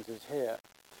Perkins is here.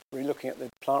 We're looking at the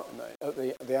plant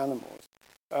remains, the animals.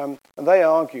 And they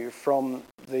argue from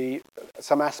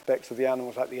some aspects of the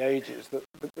animals, like the ages, that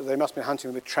they must have been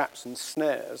hunting with traps and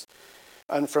snares.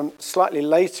 And from slightly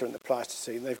later in the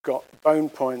Pleistocene, they've got bone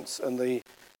points and the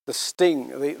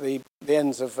sting, the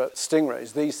ends of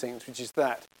stingrays, these things, which is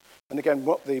that. And again,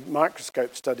 what the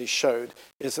microscope studies showed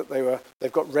is that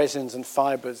they've got resins and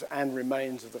fibres and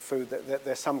remains of the food.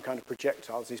 They're some kind of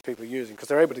projectiles these people are using, because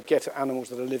they're able to get at animals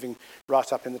that are living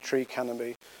right up in the tree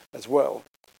canopy as well.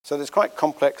 So there's quite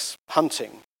complex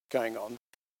hunting going on.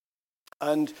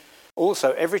 And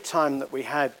also, every time that we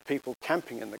had people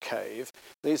camping in the cave,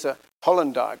 these are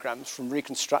pollen diagrams from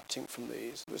reconstructing from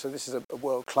these. So this is a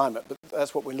world climate, but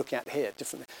that's what we're looking at here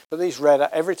differently. But these read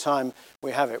out every time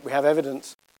we have it. We have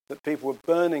evidence that people were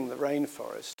burning the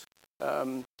rainforest.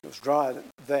 It was dry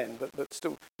then, but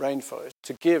still rainforest,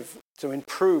 to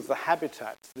improve the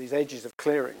habitat, these edges of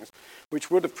clearings,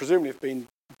 which would have presumably been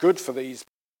good for these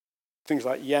things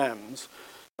like yams,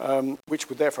 which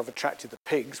would therefore have attracted the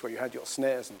pigs, where you had your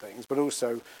snares and things, but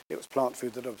also it was plant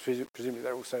food that presumably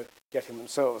they're also getting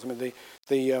themselves. I mean,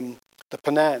 the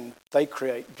Penan, they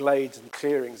create glades and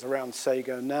clearings around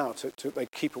sago now they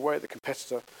keep away the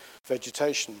competitor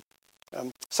vegetation.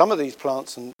 Some of these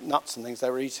plants and nuts and things they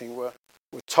were eating were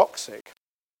toxic,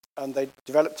 and they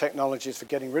developed technologies for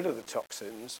getting rid of the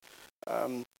toxins.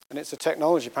 And it's a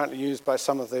technology apparently used by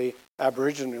some of the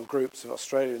Aboriginal groups of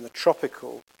Australia in the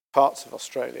tropical parts of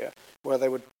Australia, where they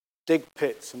would dig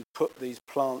pits and put these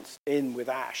plants in with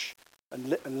ash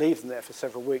and leave them there for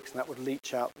several weeks, and that would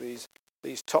leach out these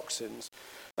toxins.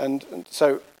 And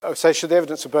so I would say, the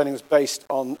evidence of burning was based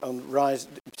on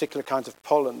particular kinds of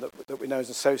pollen that we know is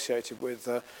associated with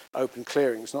open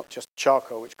clearings, not just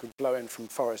charcoal, which could blow in from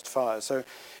forest fires. So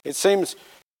it seems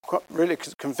quite really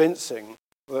convincing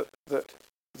that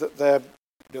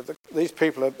these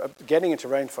people are getting into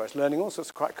rainforest, learning all sorts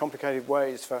of quite complicated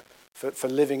ways for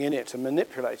living in it and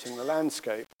manipulating the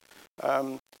landscape.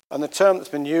 And the term that's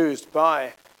been used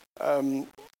by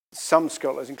some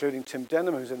scholars, including Tim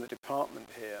Denham, who's in the department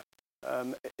here,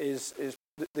 is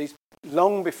these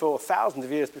long before, thousands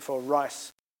of years before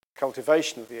rice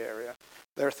cultivation of the area,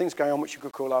 there are things going on which you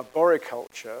could call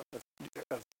arboriculture,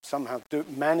 of somehow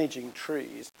managing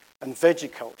trees, and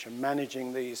vegiculture,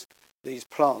 managing these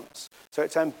plants. So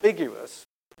it's ambiguous,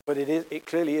 but it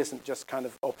clearly isn't just kind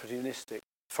of opportunistic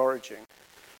foraging.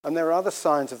 And there are other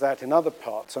signs of that in other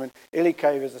parts. I mean, Ili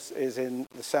Cave is in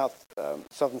the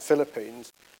southern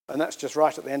Philippines, and that's just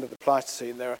right at the end of the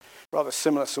Pleistocene. There are rather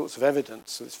similar sorts of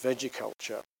evidence of this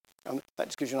vegiculture. And that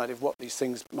just gives you an idea of what these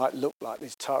things might look like,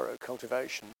 these taro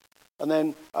cultivation. And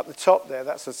then at the top there,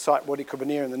 that's a site, Wadi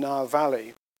Kubaniya in the Nile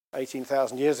Valley,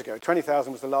 18,000 years ago.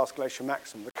 20,000 was the last glacial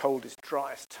maximum, the coldest,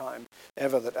 driest time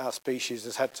ever that our species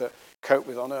has had to cope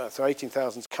with on Earth. So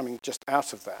 18,000 is coming just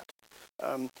out of that.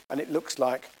 And it looks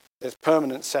like there's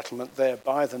permanent settlement there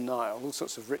by the Nile, all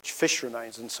sorts of rich fish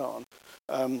remains and so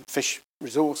on, fish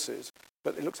resources.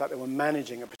 But it looks like they were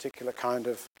managing a particular kind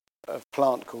of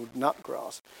plant called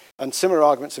nutgrass. And similar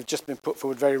arguments have just been put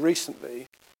forward very recently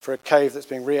for a cave that's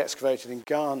being re-excavated in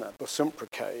Ghana, Bosumpra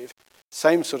Cave.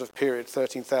 Same sort of period,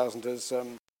 13,000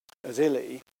 as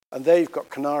Ili, And there you've got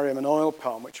canarium and oil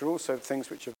palm, which are also things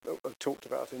which are talked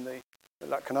about in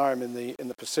like canarium in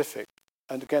the Pacific.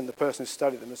 And again, the person who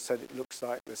studied them has said it looks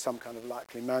like there's some kind of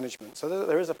likely management. So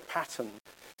there is a pattern.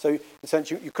 So in a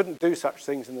sense, you couldn't do such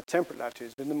things in the temperate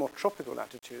latitudes, but in the more tropical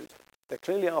latitudes, there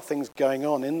clearly are things going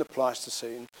on in the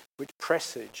Pleistocene which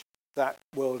presage that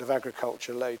world of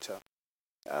agriculture later.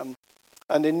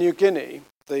 And in New Guinea,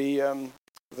 the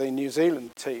New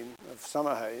Zealand team of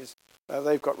Summerhays,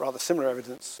 they've got rather similar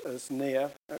evidence as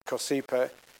near at Kosipe.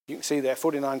 You can see there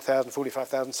 49,000,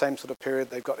 45,000, same sort of period.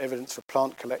 They've got evidence for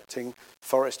plant collecting,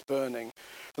 forest burning.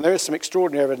 And there is some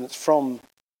extraordinary evidence from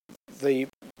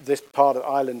this part of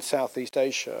island, Southeast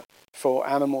Asia, for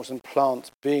animals and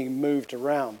plants being moved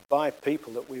around by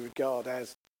people that we regard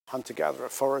as hunter-gatherer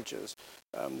foragers.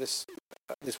 This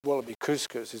wallaby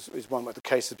couscous is one where the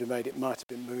case has been made it might have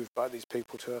been moved by these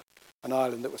people to an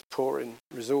island that was poor in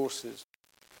resources.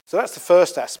 So that's the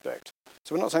first aspect.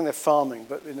 So we're not saying they're farming,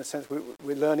 but in a sense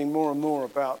we're learning more and more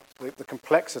about the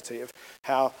complexity of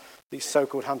how these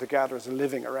so-called hunter-gatherers are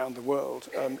living around the world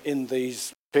in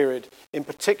these period. In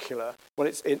particular, well,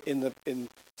 it's in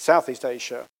Southeast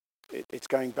Asia, it's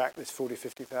going back this 40,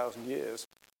 50,000 years.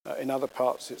 In other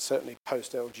parts, it's certainly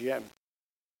post-LGM.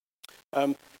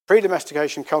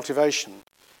 Pre-domestication cultivation.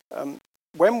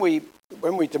 When we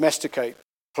domesticate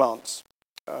plants,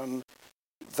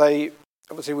 they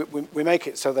obviously we make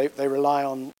it so they rely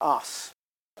on us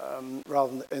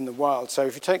rather than in the wild. So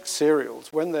if you take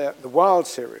cereals, when they're the wild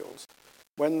cereals,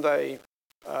 when the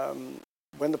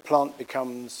plant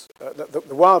becomes the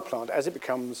wild plant, as it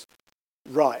becomes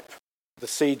ripe, the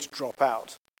seeds drop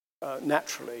out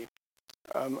naturally.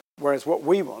 Whereas what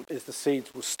we want is the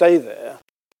seeds will stay there,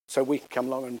 so we can come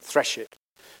along and thresh it.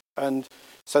 And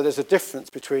so there's a difference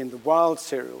between the wild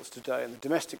cereals today and the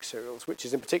domestic cereals, which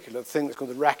is in particular the thing that's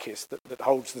called the rachis that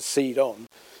holds the seed on,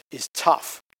 is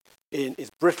tough, is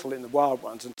brittle in the wild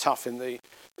ones and tough in the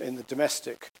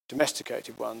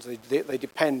domesticated ones. They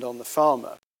depend on the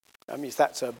farmer.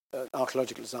 That's an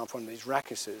archaeological example, one of these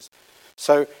rachises.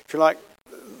 So if you like,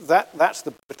 that's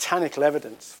the botanical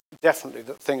evidence, definitely,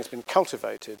 that thing has been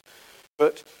cultivated.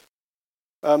 But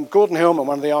Gordon Hillman,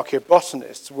 one of the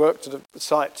archaeobotanists, worked at a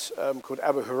site called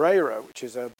Abu Huraira, which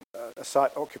is a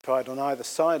site occupied on either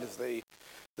side of the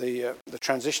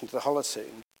transition to the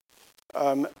Holocene.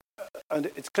 And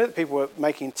it's clear that people were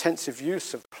making intensive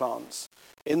use of plants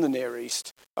in the Near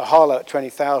East. Ahala at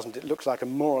 20,000, it looks like a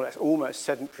more or less almost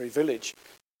sedentary village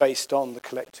based on the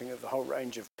collecting of the whole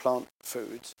range of plant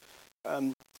foods.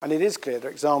 And it is clear there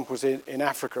are examples in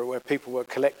Africa where people were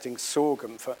collecting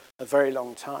sorghum for a very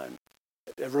long time.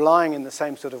 They're relying in the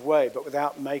same sort of way, but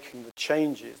without making the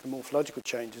changes, the morphological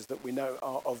changes that we know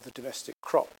are of the domestic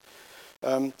crop.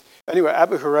 Anyway,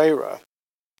 Abu Huraira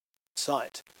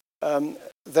site,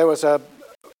 there was a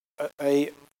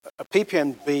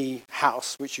PPNB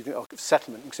house, which you can,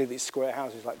 settlement, you can see these square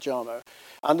houses like Jarmo.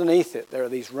 Underneath it, there are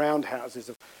these round houses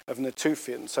of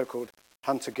Natufian, so-called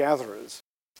hunter-gatherers.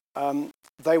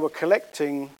 They were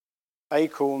collecting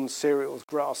acorns, cereals,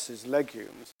 grasses,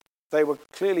 legumes. They were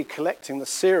clearly collecting the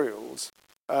cereals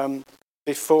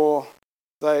before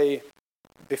they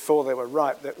were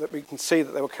ripe. That we can see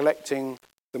that they were collecting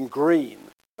them green.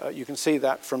 You can see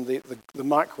that from the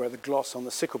micro, the gloss on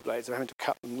the sickle blades. They were having to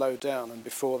cut them low down and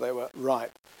before they were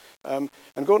ripe. And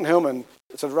Gordon Hillman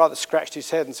sort of rather scratched his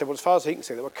head and said, well, as far as he can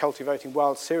see, they were cultivating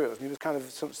wild cereals. And he was kind of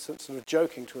sort of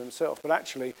joking to himself. But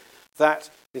actually, that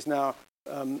is now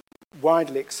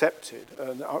widely accepted.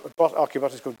 An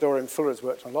archaeobotanist called Dorian Fuller has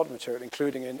worked on a lot of material,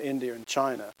 including in India and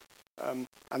China. And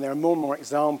there are more and more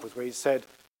examples where he said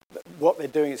that what they're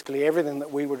doing is clearly everything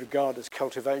that we would regard as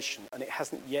cultivation, and it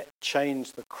hasn't yet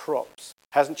changed the crops,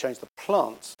 hasn't changed the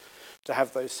plants to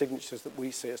have those signatures that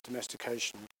we see as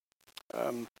domestication.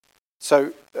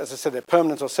 So, as I said, they're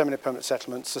permanent or semi-permanent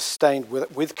settlements sustained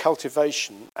with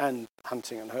cultivation and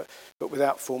hunting, but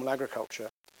without formal agriculture.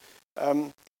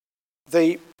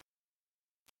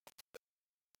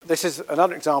 This is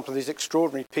another example of these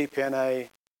extraordinary PPNA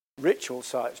ritual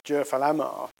sites, Jerf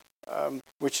al-Amar,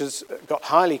 which has got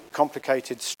highly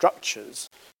complicated structures,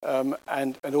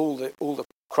 and all the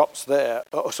crops there,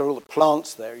 all the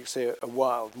plants there, you see are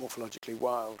wild, morphologically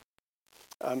wild.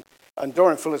 And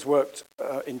Dorian Fuller's worked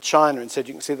in China and said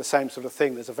you can see the same sort of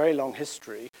thing. There's a very long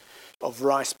history of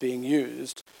rice being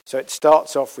used. So it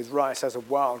starts off with rice as a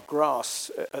wild grass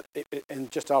in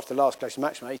just after the last glacial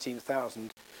maximum,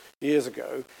 18,000 years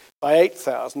ago. By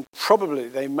 8,000, probably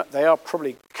they are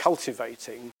probably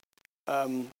cultivating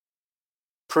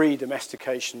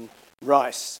pre-domestication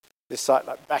rice. This site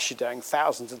like Bashidang,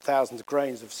 thousands and thousands of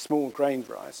grains of small grained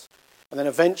rice. And then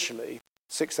eventually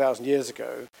 6,000 years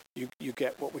ago, you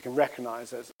get what we can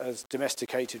recognise as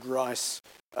domesticated rice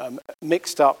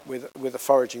mixed up with a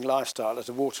foraging lifestyle as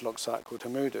a waterlogged site called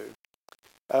Hamudu.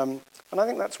 And I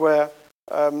think that's where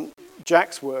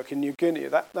Jack's work in New Guinea,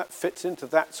 that fits into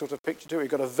that sort of picture too. We've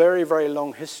got a very, very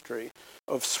long history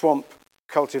of swamp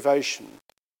cultivation.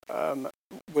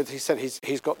 He said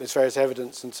he's got this various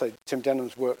evidence, and so Tim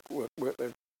Denham's work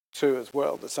there too as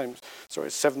well, the same,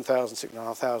 7,000,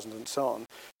 6,500 and so on.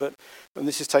 And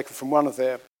this is taken from one of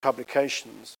their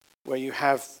publications, where you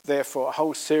have, therefore, a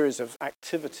whole series of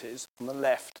activities on the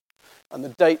left, and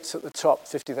the dates at the top,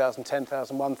 50,000,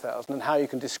 10,000, 1,000, and how you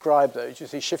can describe those. You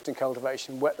see shifting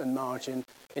cultivation, wetland margin,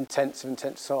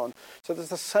 intensive, so on. So there's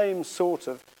the same sort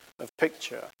of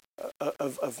picture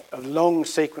of long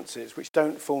sequences which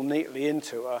don't fall neatly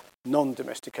into a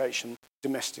non-domestication,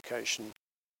 domestication.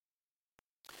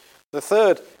 The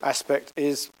third aspect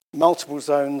is multiple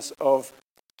zones of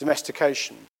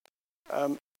domestication.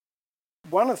 A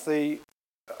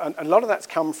lot of that's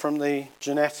come from the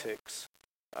genetics,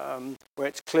 where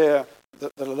it's clear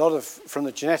that a lot of, from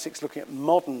the genetics looking at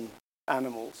modern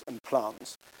animals and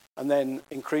plants, and then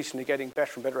increasingly getting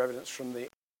better and better evidence from the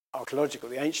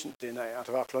ancient DNA out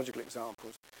of archaeological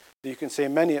examples, that you can see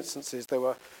in many instances there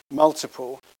were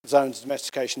multiple zones of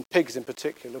domestication. Pigs in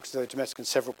particular looks as though they're domesticated in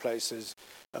several places,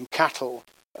 cattle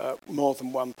more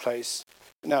than one place.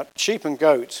 Now, sheep and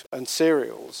goat and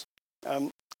cereals,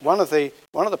 one of the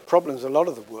problems of a lot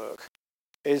of the work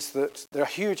is that there are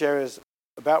huge areas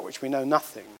about which we know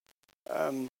nothing.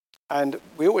 And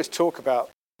we always talk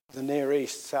about the Near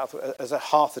East, South, as a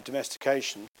hearth of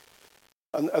domestication.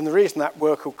 And the reason that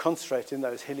work will concentrate in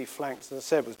those hilly flanks, as I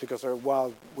said, was because there are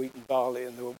wild wheat and barley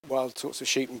and there were wild sorts of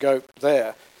sheep and goat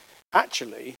there.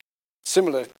 Actually,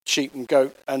 similar sheep and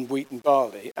goat and wheat and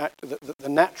barley, the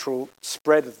natural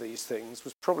spread of these things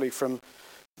was probably from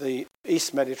the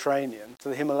East Mediterranean to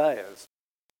the Himalayas.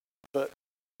 But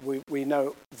we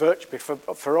know virtually,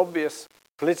 for obvious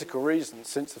political reasons,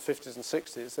 since the 50s and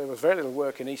 60s, there was very little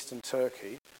work in eastern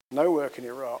Turkey, no work in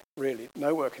Iraq, really,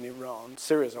 no work in Iran.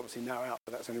 Syria's obviously now out,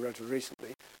 but that's only relatively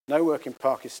recently. No work in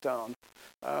Pakistan,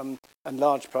 and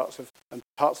large parts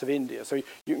of India. So you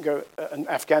can go, and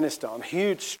Afghanistan,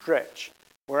 huge stretch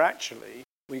where actually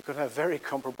we could have very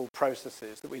comparable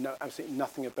processes that we know absolutely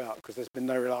nothing about because there's been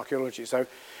no real archaeology. So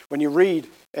when you read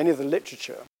any of the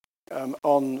literature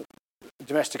on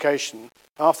domestication,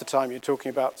 half the time you're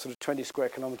talking about sort of 20 square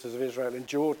kilometres of Israel and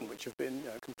Jordan, which have been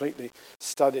completely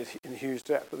studied in huge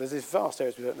depth. But there's these vast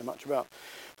areas we don't know much about.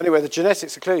 Anyway, the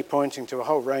genetics are clearly pointing to a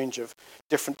whole range of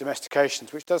different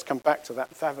domestications, which does come back to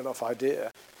that Vavilov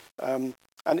idea. And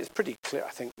it's pretty clear,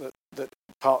 I think, that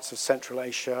parts of Central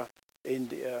Asia,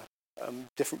 India,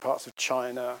 different parts of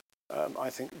China, I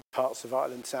think parts of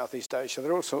Ireland, Southeast Asia,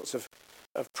 there are all sorts of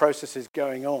processes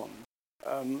going on.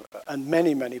 And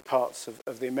many, many parts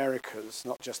of the Americas,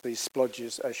 not just these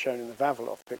splodges as shown in the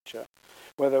Vavilov picture,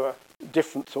 where there were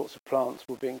different sorts of plants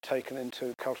were being taken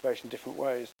into cultivation in different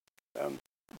ways,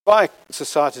 by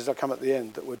societies that come at the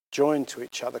end that were joined to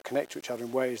each other, connect to each other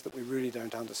in ways that we really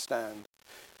don't understand.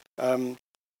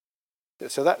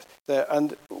 So that's there.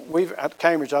 And at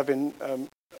Cambridge, I've been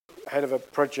head of a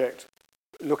project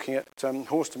looking at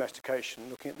horse domestication,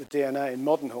 looking at the DNA in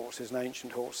modern horses and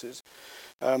ancient horses.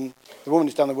 The woman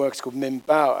who's done the work is called Mim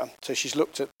Bauer. So she's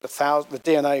looked at the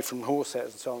DNA from horse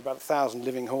hairs and so on, about 1,000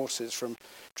 living horses from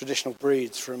traditional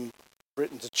breeds from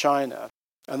Britain to China.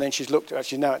 And then she's looked at,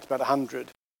 actually now it's about 100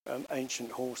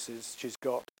 ancient horses she's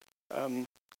got.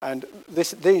 And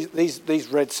these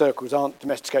red circles aren't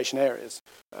domestication areas.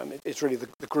 It's really the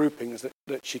groupings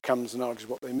that she comes and argues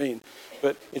what they mean.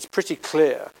 But it's pretty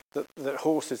clear that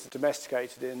horses are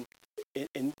domesticated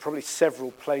in probably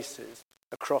several places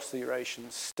across the Eurasian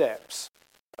steppes,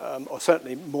 or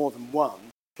certainly more than one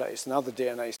place, and other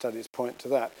DNA studies point to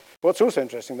that. What's also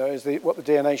interesting, though, is what the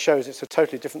DNA shows. It's a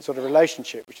totally different sort of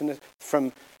relationship,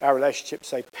 from our relationship,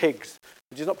 say, pigs,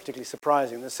 which is not particularly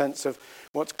surprising in the sense of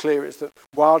what's clear is that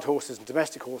wild horses and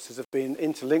domestic horses have been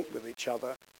interlinked with each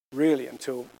other really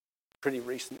until pretty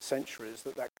recent centuries,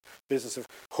 that business of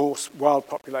wild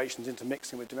populations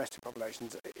intermixing with domestic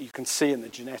populations, you can see in the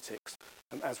genetics,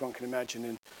 as one can imagine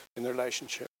in the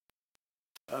relationship.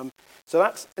 So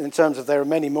that's in terms of there are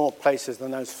many more places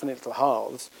than those funny little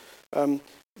hearths. The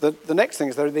next thing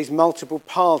is there are these multiple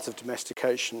paths of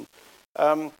domestication.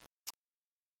 There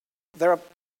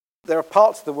are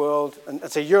parts of the world,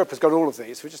 and so Europe has got all of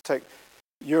these. We just take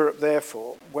Europe,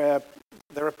 therefore, where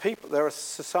there are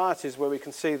societies where we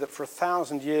can see that for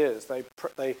 1,000 years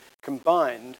they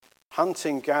combined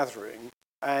hunting, gathering,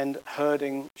 and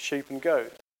herding sheep and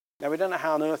goat. Now we don't know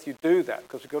how on earth you do that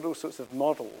because we've got all sorts of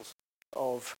models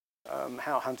of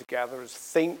how hunter-gatherers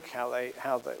think, how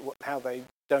they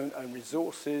don't own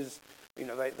resources,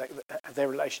 their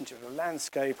relationship to the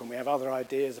landscape, and we have other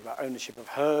ideas about ownership of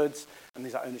herds, and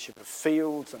these are ownership of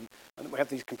fields, and we have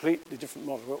these completely different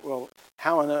models. Well,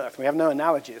 how on earth? We have no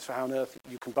analogies for how on earth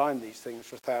you combine these things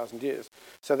for 1,000 years.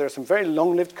 So there are some very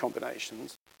long-lived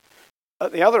combinations.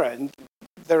 At the other end,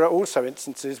 there are also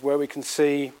instances where we can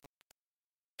see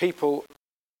people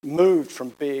moved from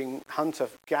being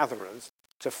hunter-gatherers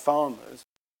to farmers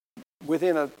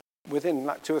within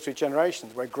like 2 or 3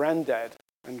 generations, where granddad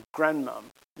and grandmum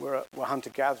were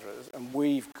hunter-gatherers, and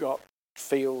we've got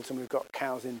fields and we've got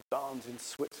cows in barns in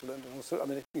Switzerland, and also, I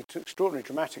mean, it's an extraordinary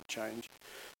dramatic change.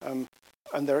 And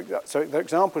there are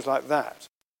examples like that.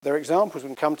 There are examples we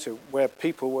can come to where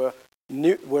people were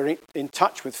in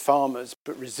touch with farmers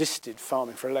but resisted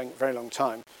farming for a very long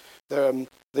time.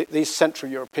 These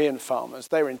Central European farmers,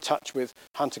 they were in touch with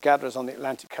hunter-gatherers on the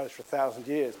Atlantic coast for 1,000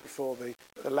 years before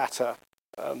the latter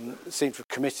seemed to have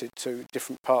committed to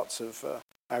different parts of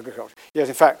agriculture. Yes,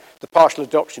 in fact, the partial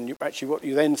adoption, what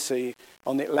you then see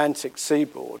on the Atlantic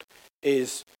seaboard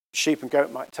is sheep and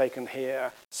goat might taken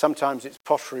here. Sometimes it's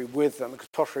pottery with them, because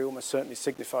pottery almost certainly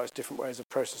signifies different ways of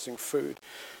processing food.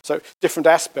 So different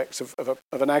aspects of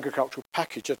an agricultural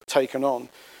package are taken on.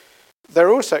 There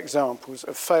are also examples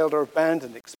of failed or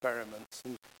abandoned experiments.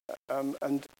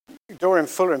 And Dorian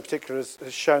Fuller in particular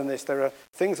has shown this. There are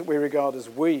things that we regard as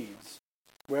weeds,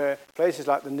 where places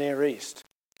like the Near East,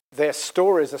 their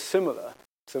stories are similar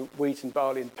to wheat and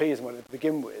barley and peas and whatever to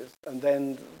begin with, and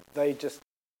then they just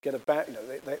get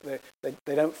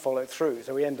they don't follow through.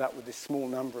 So we end up with this small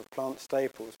number of plant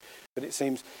staples. But it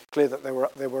seems clear that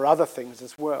there were other things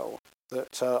as well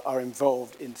that are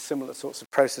involved in similar sorts of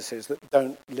processes that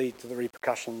don't lead to the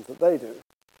repercussions that they do.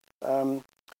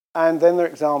 And then there are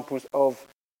examples of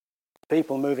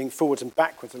people moving forwards and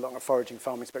backwards along a foraging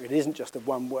farming spectrum. It isn't just a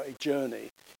one-way journey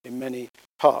in many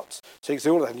parts. So you can see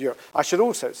all of that in Europe. I should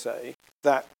also say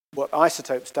that what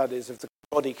isotope studies of the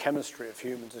body chemistry of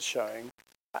humans are showing,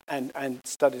 and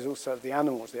studies also of the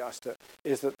animals, the isotope,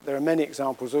 is that there are many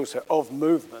examples also of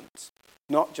movements,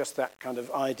 not just that kind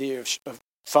of idea of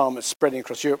farmers spreading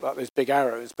across Europe like those big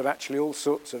arrows, but actually all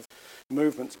sorts of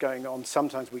movements going on.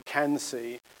 Sometimes we can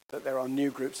see that there are new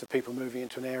groups of people moving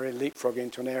into an area, leapfrogging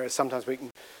into an area. Sometimes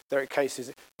there are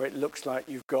cases where it looks like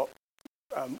you've got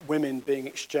women being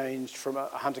exchanged from a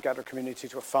hunter-gatherer community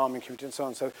to a farming community and so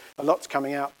on. So a lot's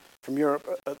coming out from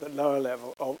Europe at the lower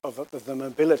level of the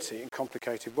mobility in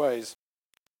complicated ways.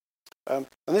 And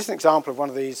this is an example of one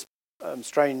of these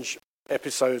strange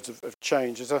episodes of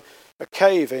change. There's a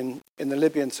cave in the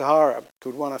Libyan Sahara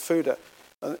called Wanafuda,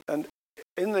 and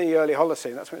in the early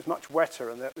Holocene, that's when it's much wetter,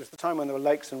 and there's the time when there were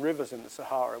lakes and rivers in the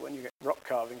Sahara, when you get rock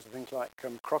carvings and things like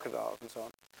crocodiles and so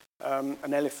on,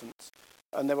 and elephants.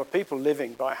 And there were people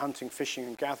living by hunting, fishing,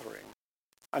 and gathering.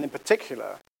 And in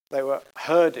particular, they were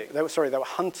hunting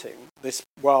this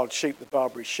wild sheep, the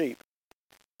Barbary sheep.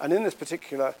 And in this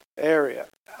particular area,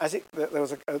 there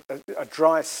was a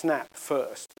dry snap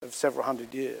first of several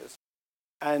hundred years.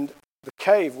 And the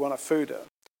cave, Wanafuda,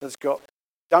 has got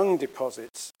dung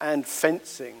deposits and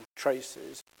fencing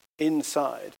traces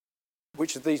inside,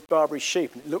 which are these Barbary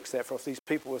sheep. And it looks therefore as these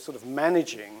people were sort of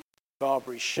managing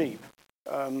Barbary sheep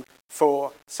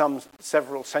for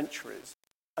several centuries.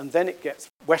 And then it gets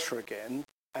wetter again,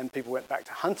 and people went back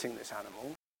to hunting this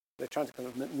animal. They're trying to kind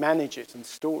of manage it and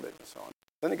stall it and so on.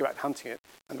 Then they go back hunting it,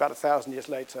 and about 1,000 years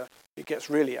later, it gets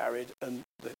really arid, and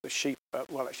the sheep,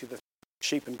 the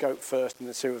sheep and goat first, and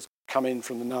the cereals come in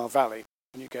from the Nile Valley,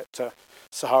 and you get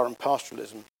Saharan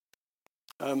pastoralism.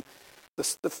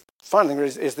 The final thing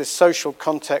is this social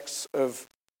context of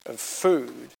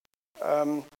food.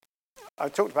 I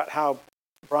talked about how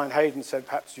Brian Hayden said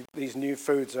perhaps these new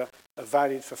foods are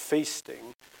valued for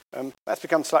feasting. That's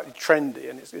become slightly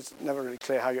trendy, and it's never really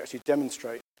clear how you actually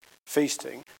demonstrate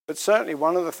feasting. But certainly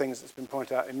one of the things that's been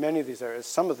pointed out in many of these areas,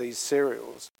 some of these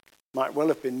cereals might well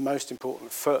have been most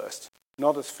important first,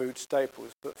 not as food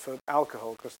staples, but for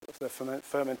alcohol because of their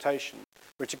fermentation,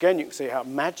 which again you can see how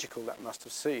magical that must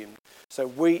have seemed. So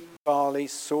wheat, barley,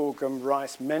 sorghum,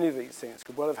 rice, many of these things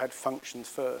could well have had functions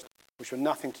first, which were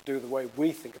nothing to do with the way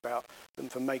we think about them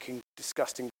for making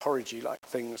disgusting porridgey-like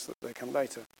things that they come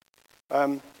later.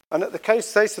 And at the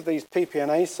case of these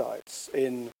PPNA sites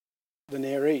in the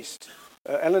Near East,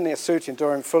 Ellen Niasuti and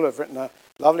Dorian Fuller have written a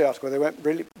lovely article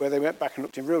where they went back and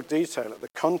looked in real detail at the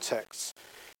context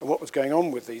and what was going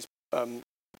on with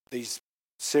these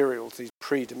cereals, these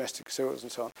pre-domestic cereals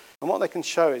and so on. And what they can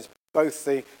show is both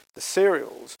the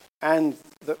cereals and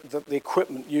the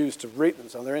equipment used to reap them.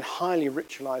 So they're in highly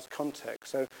ritualized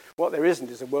context. So what there isn't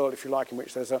is a world, if you like, in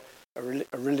which there's a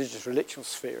religious ritual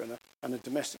sphere and a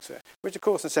domestic sphere, which of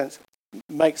course in a sense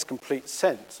makes complete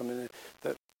sense. I mean,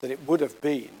 that it would have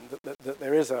been that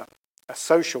there is a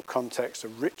social context, a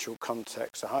ritual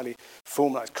context, a highly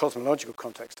formalized cosmological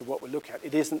context to what we're looking at.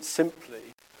 It isn't simply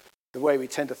the way we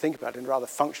tend to think about it in a rather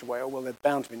functional way. Oh, well, they're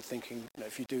bound to be thinking,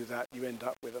 if you do that, you end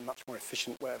up with a much more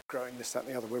efficient way of growing this, that,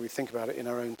 and the other, where we think about it in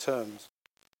our own terms.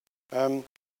 An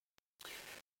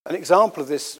example of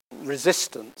this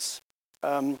resistance,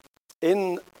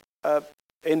 in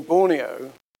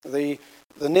Borneo, the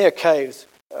near caves,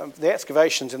 the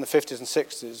excavations in the 50s and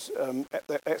 60s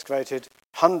excavated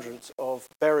hundreds of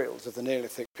burials of the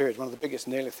Neolithic period, one of the biggest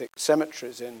Neolithic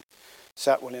cemeteries in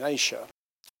Asia.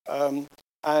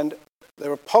 And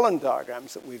there are pollen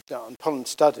diagrams that we've done, pollen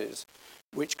studies,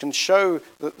 which can show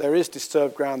that there is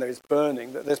disturbed ground, there is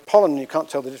burning, that there's pollen, and you can't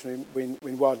tell the difference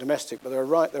between wild and domestic, but there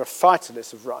are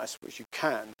phytoliths of rice, which you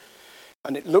can.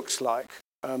 And it looks like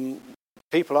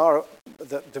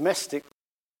domesticated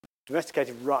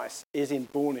rice is in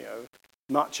Borneo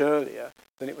much earlier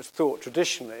than it was thought.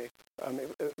 Traditionally,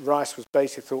 rice was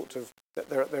basically thought of, that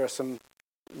there are some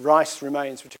rice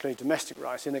remains, particularly domestic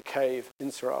rice, in a cave in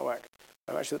Sarawak,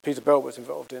 actually that Peter Bell was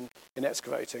involved in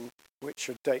excavating, which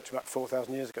should date to about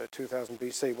 4,000 years ago, 2000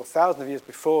 BC. Well, thousands of years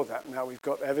before that, now we've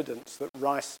got evidence that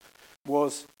rice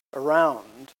was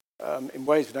around in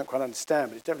ways we don't quite understand,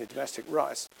 but it's definitely domestic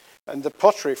rice. And the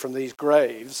pottery from these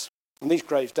graves, and these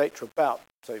graves date to about,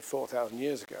 say, 4,000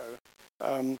 years ago,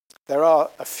 there are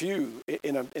a few,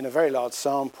 in a very large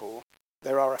sample,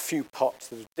 there are a few pots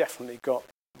that have definitely got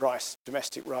rice,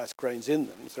 domestic rice grains in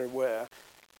them, so they're aware.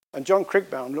 And John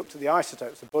Krigbaum looked at the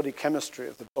isotopes, the body chemistry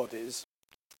of the bodies,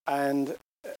 and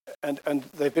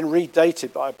they've been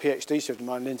redated by a PhD student of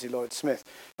mine, Lindsay Lloyd-Smith.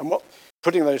 And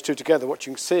putting those two together, what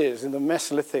you can see is in the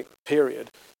Mesolithic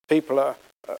period, people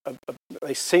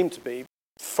they seem to be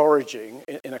foraging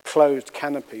in a closed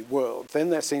canopy world. Then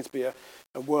there seems to be a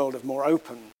world of more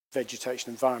open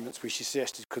vegetation environments, which he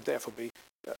suggested could therefore be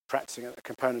practicing a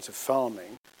component of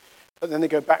farming. But then they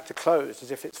go back to closed, as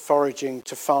if it's foraging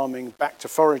to farming, back to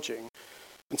foraging.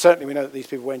 And certainly we know that these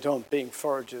people went on being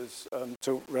foragers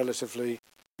till relatively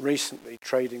recently,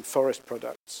 trading forest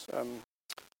products,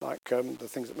 like the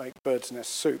things that make bird's nest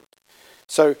soup.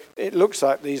 So it looks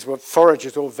like these were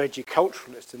foragers or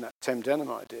vegiculturalists in that Tem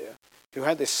Denim idea, who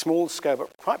had this small scale,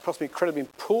 but quite possibly incredibly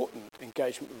important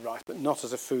engagement with rice, but not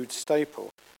as a food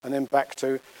staple, and then back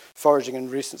to foraging in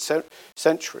recent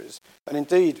centuries. And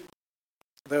indeed,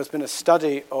 there's been a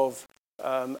study of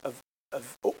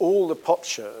all the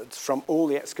potsherds from all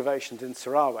the excavations in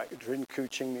Sarawak, which are in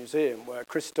Kuching Museum, where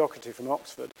Chris Doherty from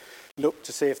Oxford looked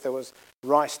to see if there was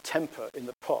rice temper in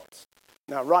the pots.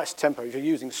 Now, rice temper, if you're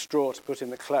using straw to put in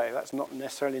the clay, that's not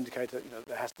necessarily indicated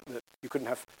that you couldn't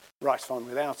have rice farming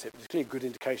without it. But it's clearly a good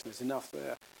indication there's enough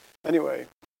there. Anyway,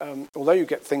 although you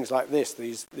get things like this,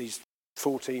 these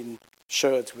 14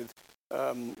 sherds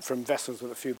from vessels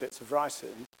with a few bits of rice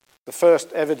in, the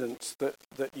first evidence that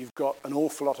you've got an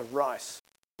awful lot of rice,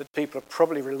 that people are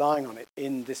probably relying on it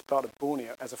in this part of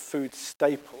Borneo as a food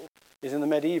staple, is in the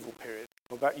medieval period,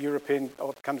 or about European,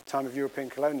 or kind of time of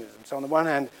European colonialism. So on the one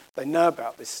hand, they know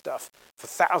about this stuff for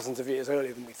thousands of years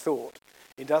earlier than we thought.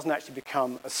 It doesn't actually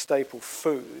become a staple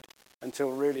food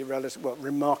until really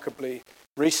remarkably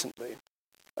recently.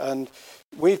 And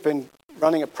we've been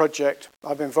running a project,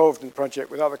 I've been involved in a project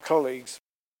with other colleagues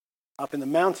up in the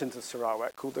mountains of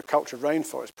Sarawak called the Cultured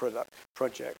Rainforest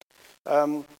Project.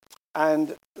 And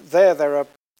there are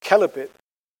Kelabit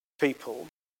people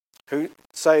who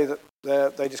say that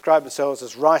they describe themselves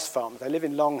as rice farmers. They live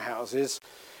in long houses,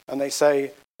 and they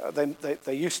say,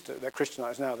 they used to, they're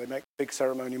Christianized now, they make big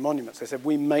ceremonial monuments. They said,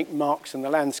 we make marks in the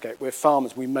landscape. We're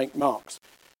farmers, we make marks.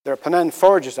 There are Penan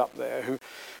foragers up there who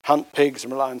hunt pigs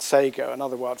and rely on sago and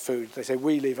other wild foods. They say,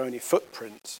 we leave only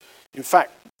footprints. In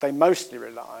fact, they mostly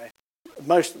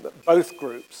both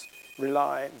groups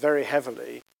rely very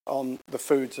heavily on the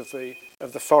foods of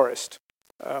the forest,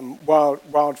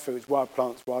 wild foods, wild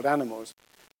plants, wild animals.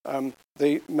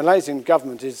 The Malaysian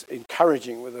government is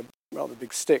encouraging, with a rather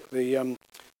big stick, the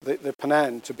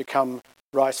Penan to become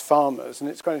rice farmers, and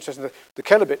it's quite interesting. The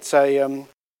Kelabit say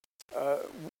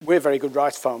we're very good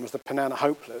rice farmers, the Penan are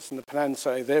hopeless, and the Penan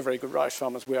say they're very good rice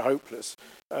farmers, we're hopeless.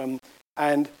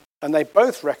 And they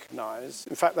both recognise,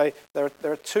 in fact, there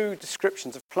are two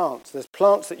descriptions of plants. There's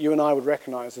plants that you and I would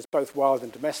recognise as both wild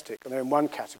and domestic, and they're in one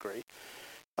category.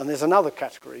 And there's another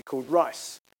category called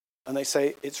rice. And they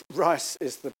say rice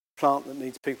is the plant that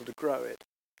needs people to grow it.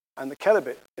 And the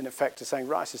Kelabit, in effect, is saying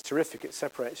rice is terrific, it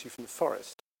separates you from the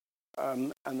forest.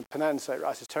 And the Penan say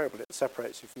rice is terrible, it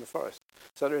separates you from the forest.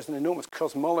 So there is an enormous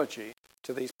cosmology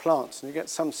to these plants, and you get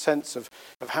some sense of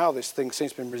how this thing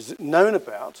seems to be known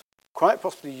about, quite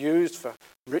possibly used for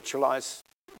ritualized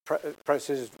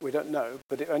processes, we don't know,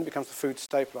 but it only becomes the food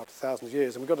staple after thousands of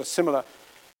years. And we've got a similar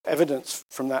evidence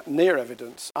from that near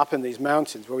evidence up in these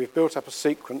mountains, where we've built up a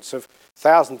sequence of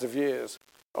thousands of years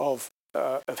of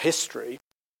history,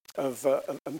 of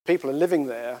people are living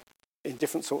there in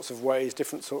different sorts of ways,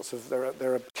 different sorts of,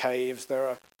 there are caves,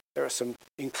 there are some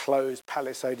enclosed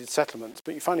palisaded settlements,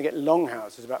 but you finally get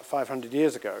longhouses about 500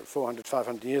 years ago, 400,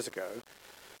 500 years ago.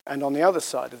 And on the other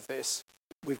side of this,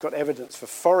 we've got evidence for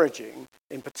foraging,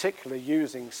 in particular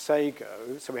using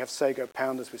sago. So we have sago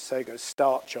pounders with sago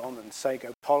starch on and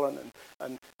sago pollen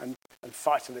and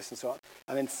phytolith and so on.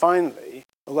 And then finally,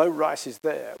 although rice is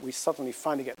there, we suddenly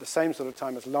finally get the same sort of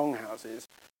time as longhouses,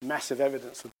 massive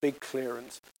evidence of big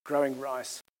clearance, growing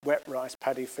rice, wet rice,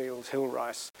 paddy fields, hill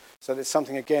rice. So there's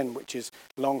something, again, which is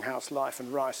longhouse life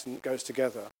and rice and it goes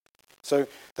together. So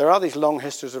there are these long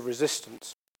histories of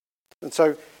resistance. And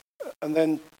so, and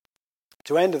then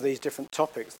to end of these different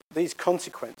topics, these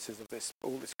consequences of this,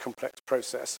 all this complex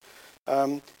process,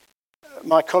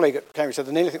 my colleague at Cambridge said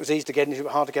the Neolithic was easy to get into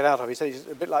but hard to get out of. He said it's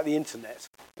a bit like the internet.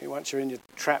 Once you're in, you're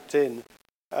trapped in.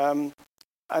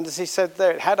 And as he said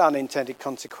there, it had unintended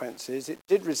consequences. It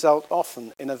did result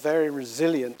often in a very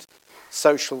resilient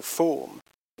social form.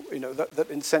 You know, that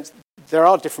in a sense, there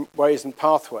are different ways and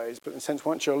pathways, but in a sense,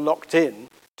 once you're locked in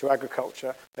to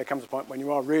agriculture, there comes a point when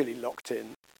you are really locked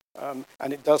in.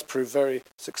 And it does prove very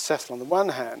successful on the one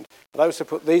hand. But I also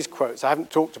put these quotes. I haven't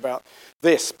talked about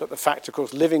this, but the fact, of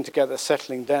course, living together,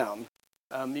 settling down.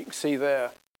 You can see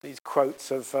there these quotes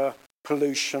of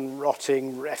pollution,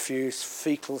 rotting, refuse,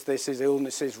 fetals, this is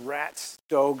illnesses, rats,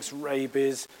 dogs,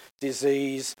 rabies,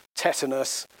 disease,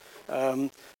 tetanus,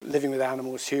 living with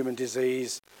animals, human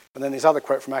disease. And then this other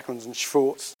quote from Ackermans and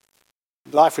Schwartz.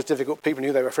 Life was difficult. People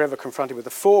knew they were forever confronted with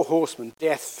the four horsemen,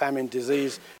 death, famine,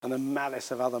 disease, and the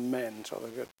malice of other men. So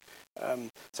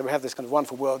we have this kind of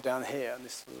wonderful world down here and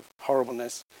this sort of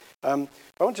horribleness. I want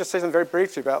to just say something very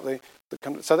briefly about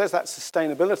so there's that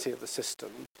sustainability of the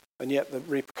system and yet the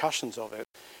repercussions of it.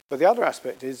 But the other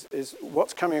aspect is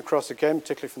what's coming across, again,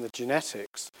 particularly from the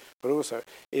genetics, but also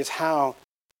is how,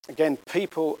 again,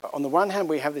 people, on the one hand,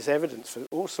 we have this evidence for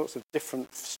all sorts of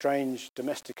different strange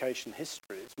domestication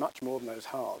histories, much more than those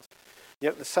hard.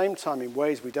 Yet at the same time, in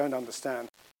ways we don't understand,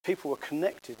 people were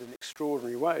connected in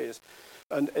extraordinary ways.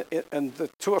 And the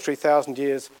 2,000 or 3,000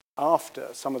 years after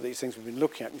some of these things we've been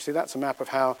looking at, you see that's a map of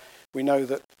how we know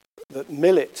that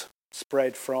millet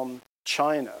spread from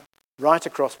China right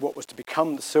across what was to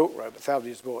become the Silk Road, 1,000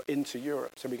 years before, into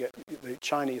Europe. So we get the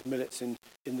Chinese millets in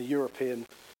the European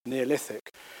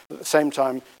Neolithic. At the same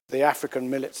time, the African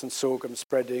millets and sorghum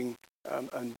spreading,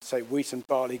 and say wheat and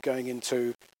barley going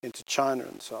into China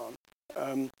and so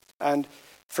on. And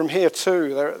from here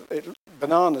too,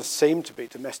 bananas seem to be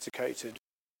domesticated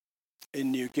in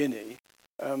New Guinea.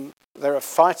 There are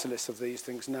phytoliths of these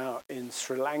things now in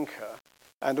Sri Lanka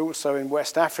and also in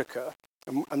West Africa.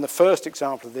 And the first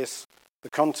example of this, the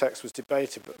context was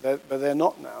debated, but they're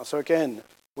not now. So again,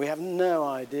 we have no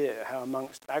idea how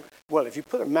amongst... Well, if you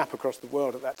put a map across the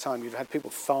world at that time, you'd have people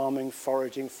farming,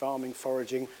 foraging,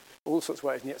 all sorts of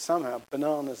ways, and yet somehow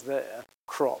bananas there,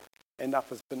 crop, end up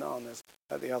as bananas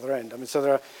at the other end. I mean, so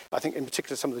there are, I think in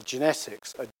particular, some of the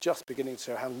genetics are just beginning to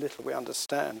show how little we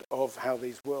understand of how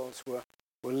these worlds were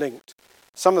linked.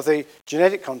 Some of the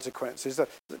genetic consequences,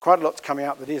 quite a lot's coming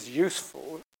out that is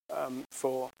useful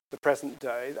for the present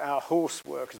day. Our horse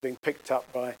work is being picked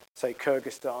up by, say,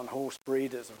 Kyrgyzstan horse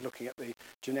breeders of looking at the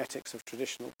genetics of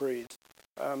traditional breeds.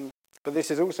 But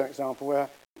this is also an example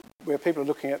where people are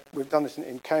looking at, we've done this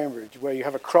in Cambridge, where you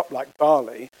have a crop like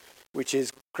barley, which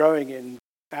is growing in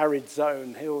arid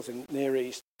zone hills in Near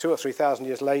East. 2,000 or 3,000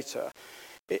 years later,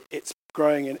 it's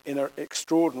growing in an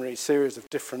extraordinary series of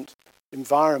different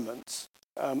environments,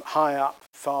 high up,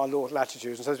 far lower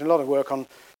latitudes. And so there's been a lot of work on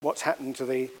what's happened to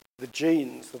the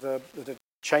genes that are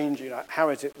changing. How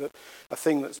is it that a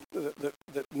thing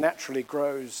that naturally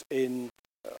grows in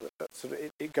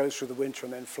it goes through the winter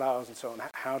and then flowers and so on.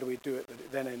 How do we do it that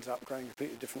it then ends up growing in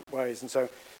completely different ways? And so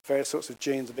various sorts of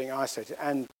genes are being isolated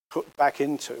and put back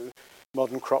into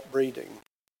modern crop breeding.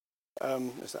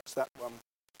 That's that one.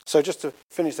 So just to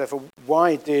finish there, for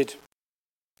why did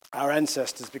our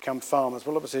ancestors become farmers?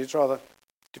 Well, obviously it's rather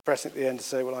depressing at the end to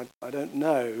say, well, I don't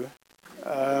know.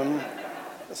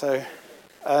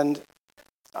 And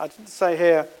I'd say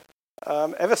here,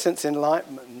 ever since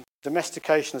Enlightenment,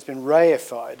 domestication has been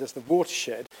reified as the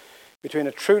watershed. between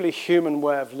a truly human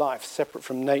way of life separate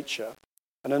from nature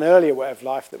and an earlier way of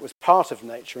life that was part of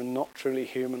nature and not truly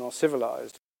human or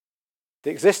civilized. The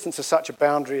existence of such a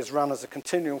boundary is run as a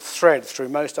continual thread through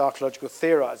most archaeological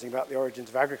theorizing about the origins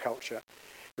of agriculture,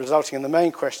 resulting in the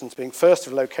main questions being first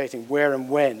of locating where and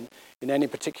when in any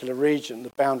particular region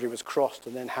the boundary was crossed,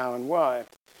 and then how and why.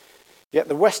 Yet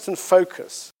the Western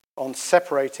focus on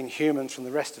separating humans from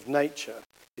the rest of nature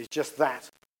is just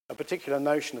that, a particular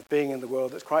notion of being in the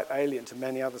world that's quite alien to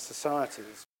many other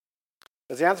societies.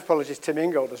 As the anthropologist Tim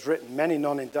Ingold has written, many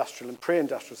non-industrial and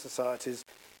pre-industrial societies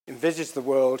envisage the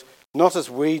world not as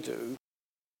we do,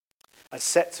 as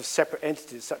sets of separate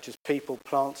entities such as people,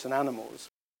 plants and animals,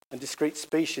 and discrete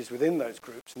species within those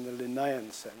groups in the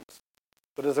Linnaean sense,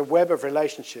 but as a web of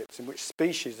relationships in which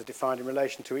species are defined in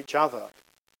relation to each other,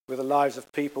 with the lives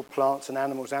of people, plants and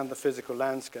animals and the physical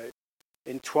landscape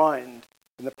entwined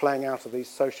in the playing out of these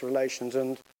social relations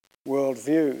and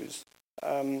worldviews.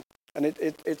 And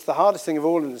it's the hardest thing of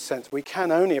all in a sense. We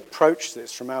can only approach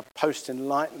this from our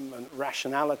post-Enlightenment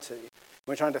rationality.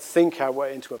 We're trying to think our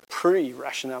way into a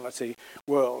pre-rationality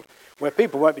world where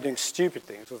people won't be doing stupid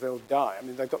things or they'll die. I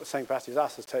mean, they've got the same capacity as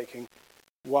us as taking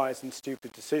wise and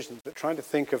stupid decisions, but trying to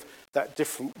think of that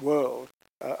different world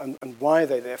and why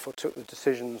they therefore took the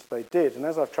decisions they did. And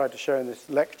as I've tried to show in this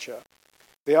lecture,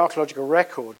 the archaeological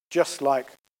record, just like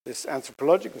this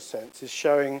anthropological sense, is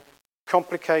showing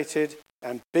complicated,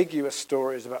 ambiguous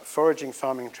stories about foraging,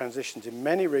 farming and transitions in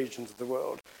many regions of the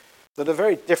world that are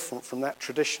very different from that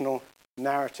traditional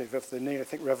narrative of the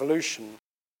Neolithic Revolution.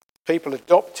 People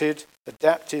adopted,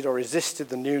 adapted or resisted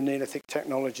the new Neolithic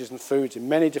technologies and foods in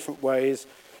many different ways,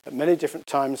 at many different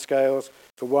timescales,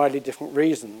 for widely different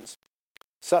reasons.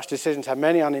 Such decisions have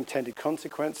many unintended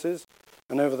consequences,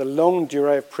 and over the long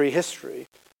durée of prehistory,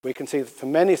 we can see that for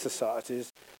many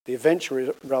societies, the eventual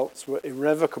results were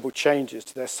irrevocable changes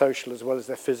to their social as well as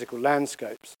their physical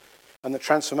landscapes, and the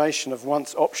transformation of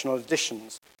once optional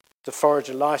additions to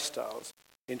forager lifestyles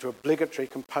into obligatory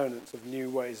components of new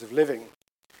ways of living.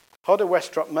 Hodder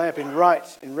Westrop may have been right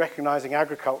in recognising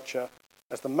agriculture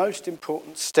as the most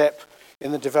important step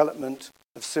in the development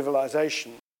of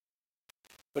civilization,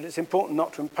 but it's important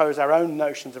not to impose our own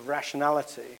notions of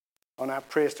rationality on our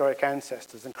prehistoric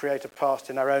ancestors and create a past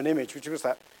in our own image, which was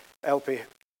that L.P.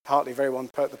 Hartley very well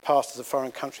put, the past is a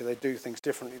foreign country, they do things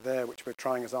differently there, which we're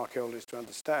trying as archaeologists to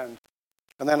understand.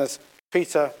 And then as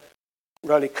Peter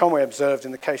Rowley-Conway observed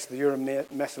in the case of the European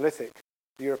Mesolithic,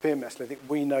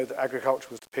 we know that agriculture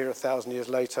was to appear 1,000 years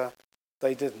later.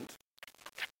 They didn't.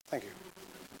 Thank you.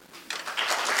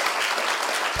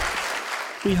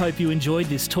 We hope you enjoyed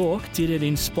this talk. Did it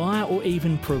inspire or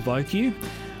even provoke you?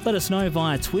 Let us know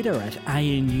via Twitter at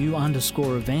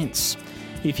ANU_events.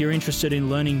 If you're interested in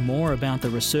learning more about the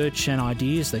research and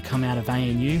ideas that come out of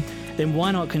ANU, then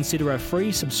why not consider a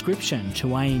free subscription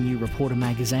to ANU Reporter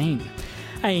magazine?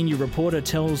 ANU Reporter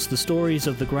tells the stories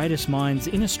of the greatest minds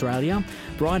in Australia,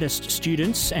 brightest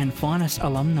students and finest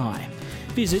alumni.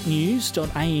 Visit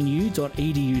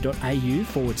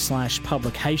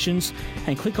news.anu.edu.au/publications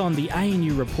and click on the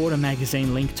ANU Reporter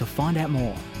magazine link to find out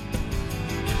more.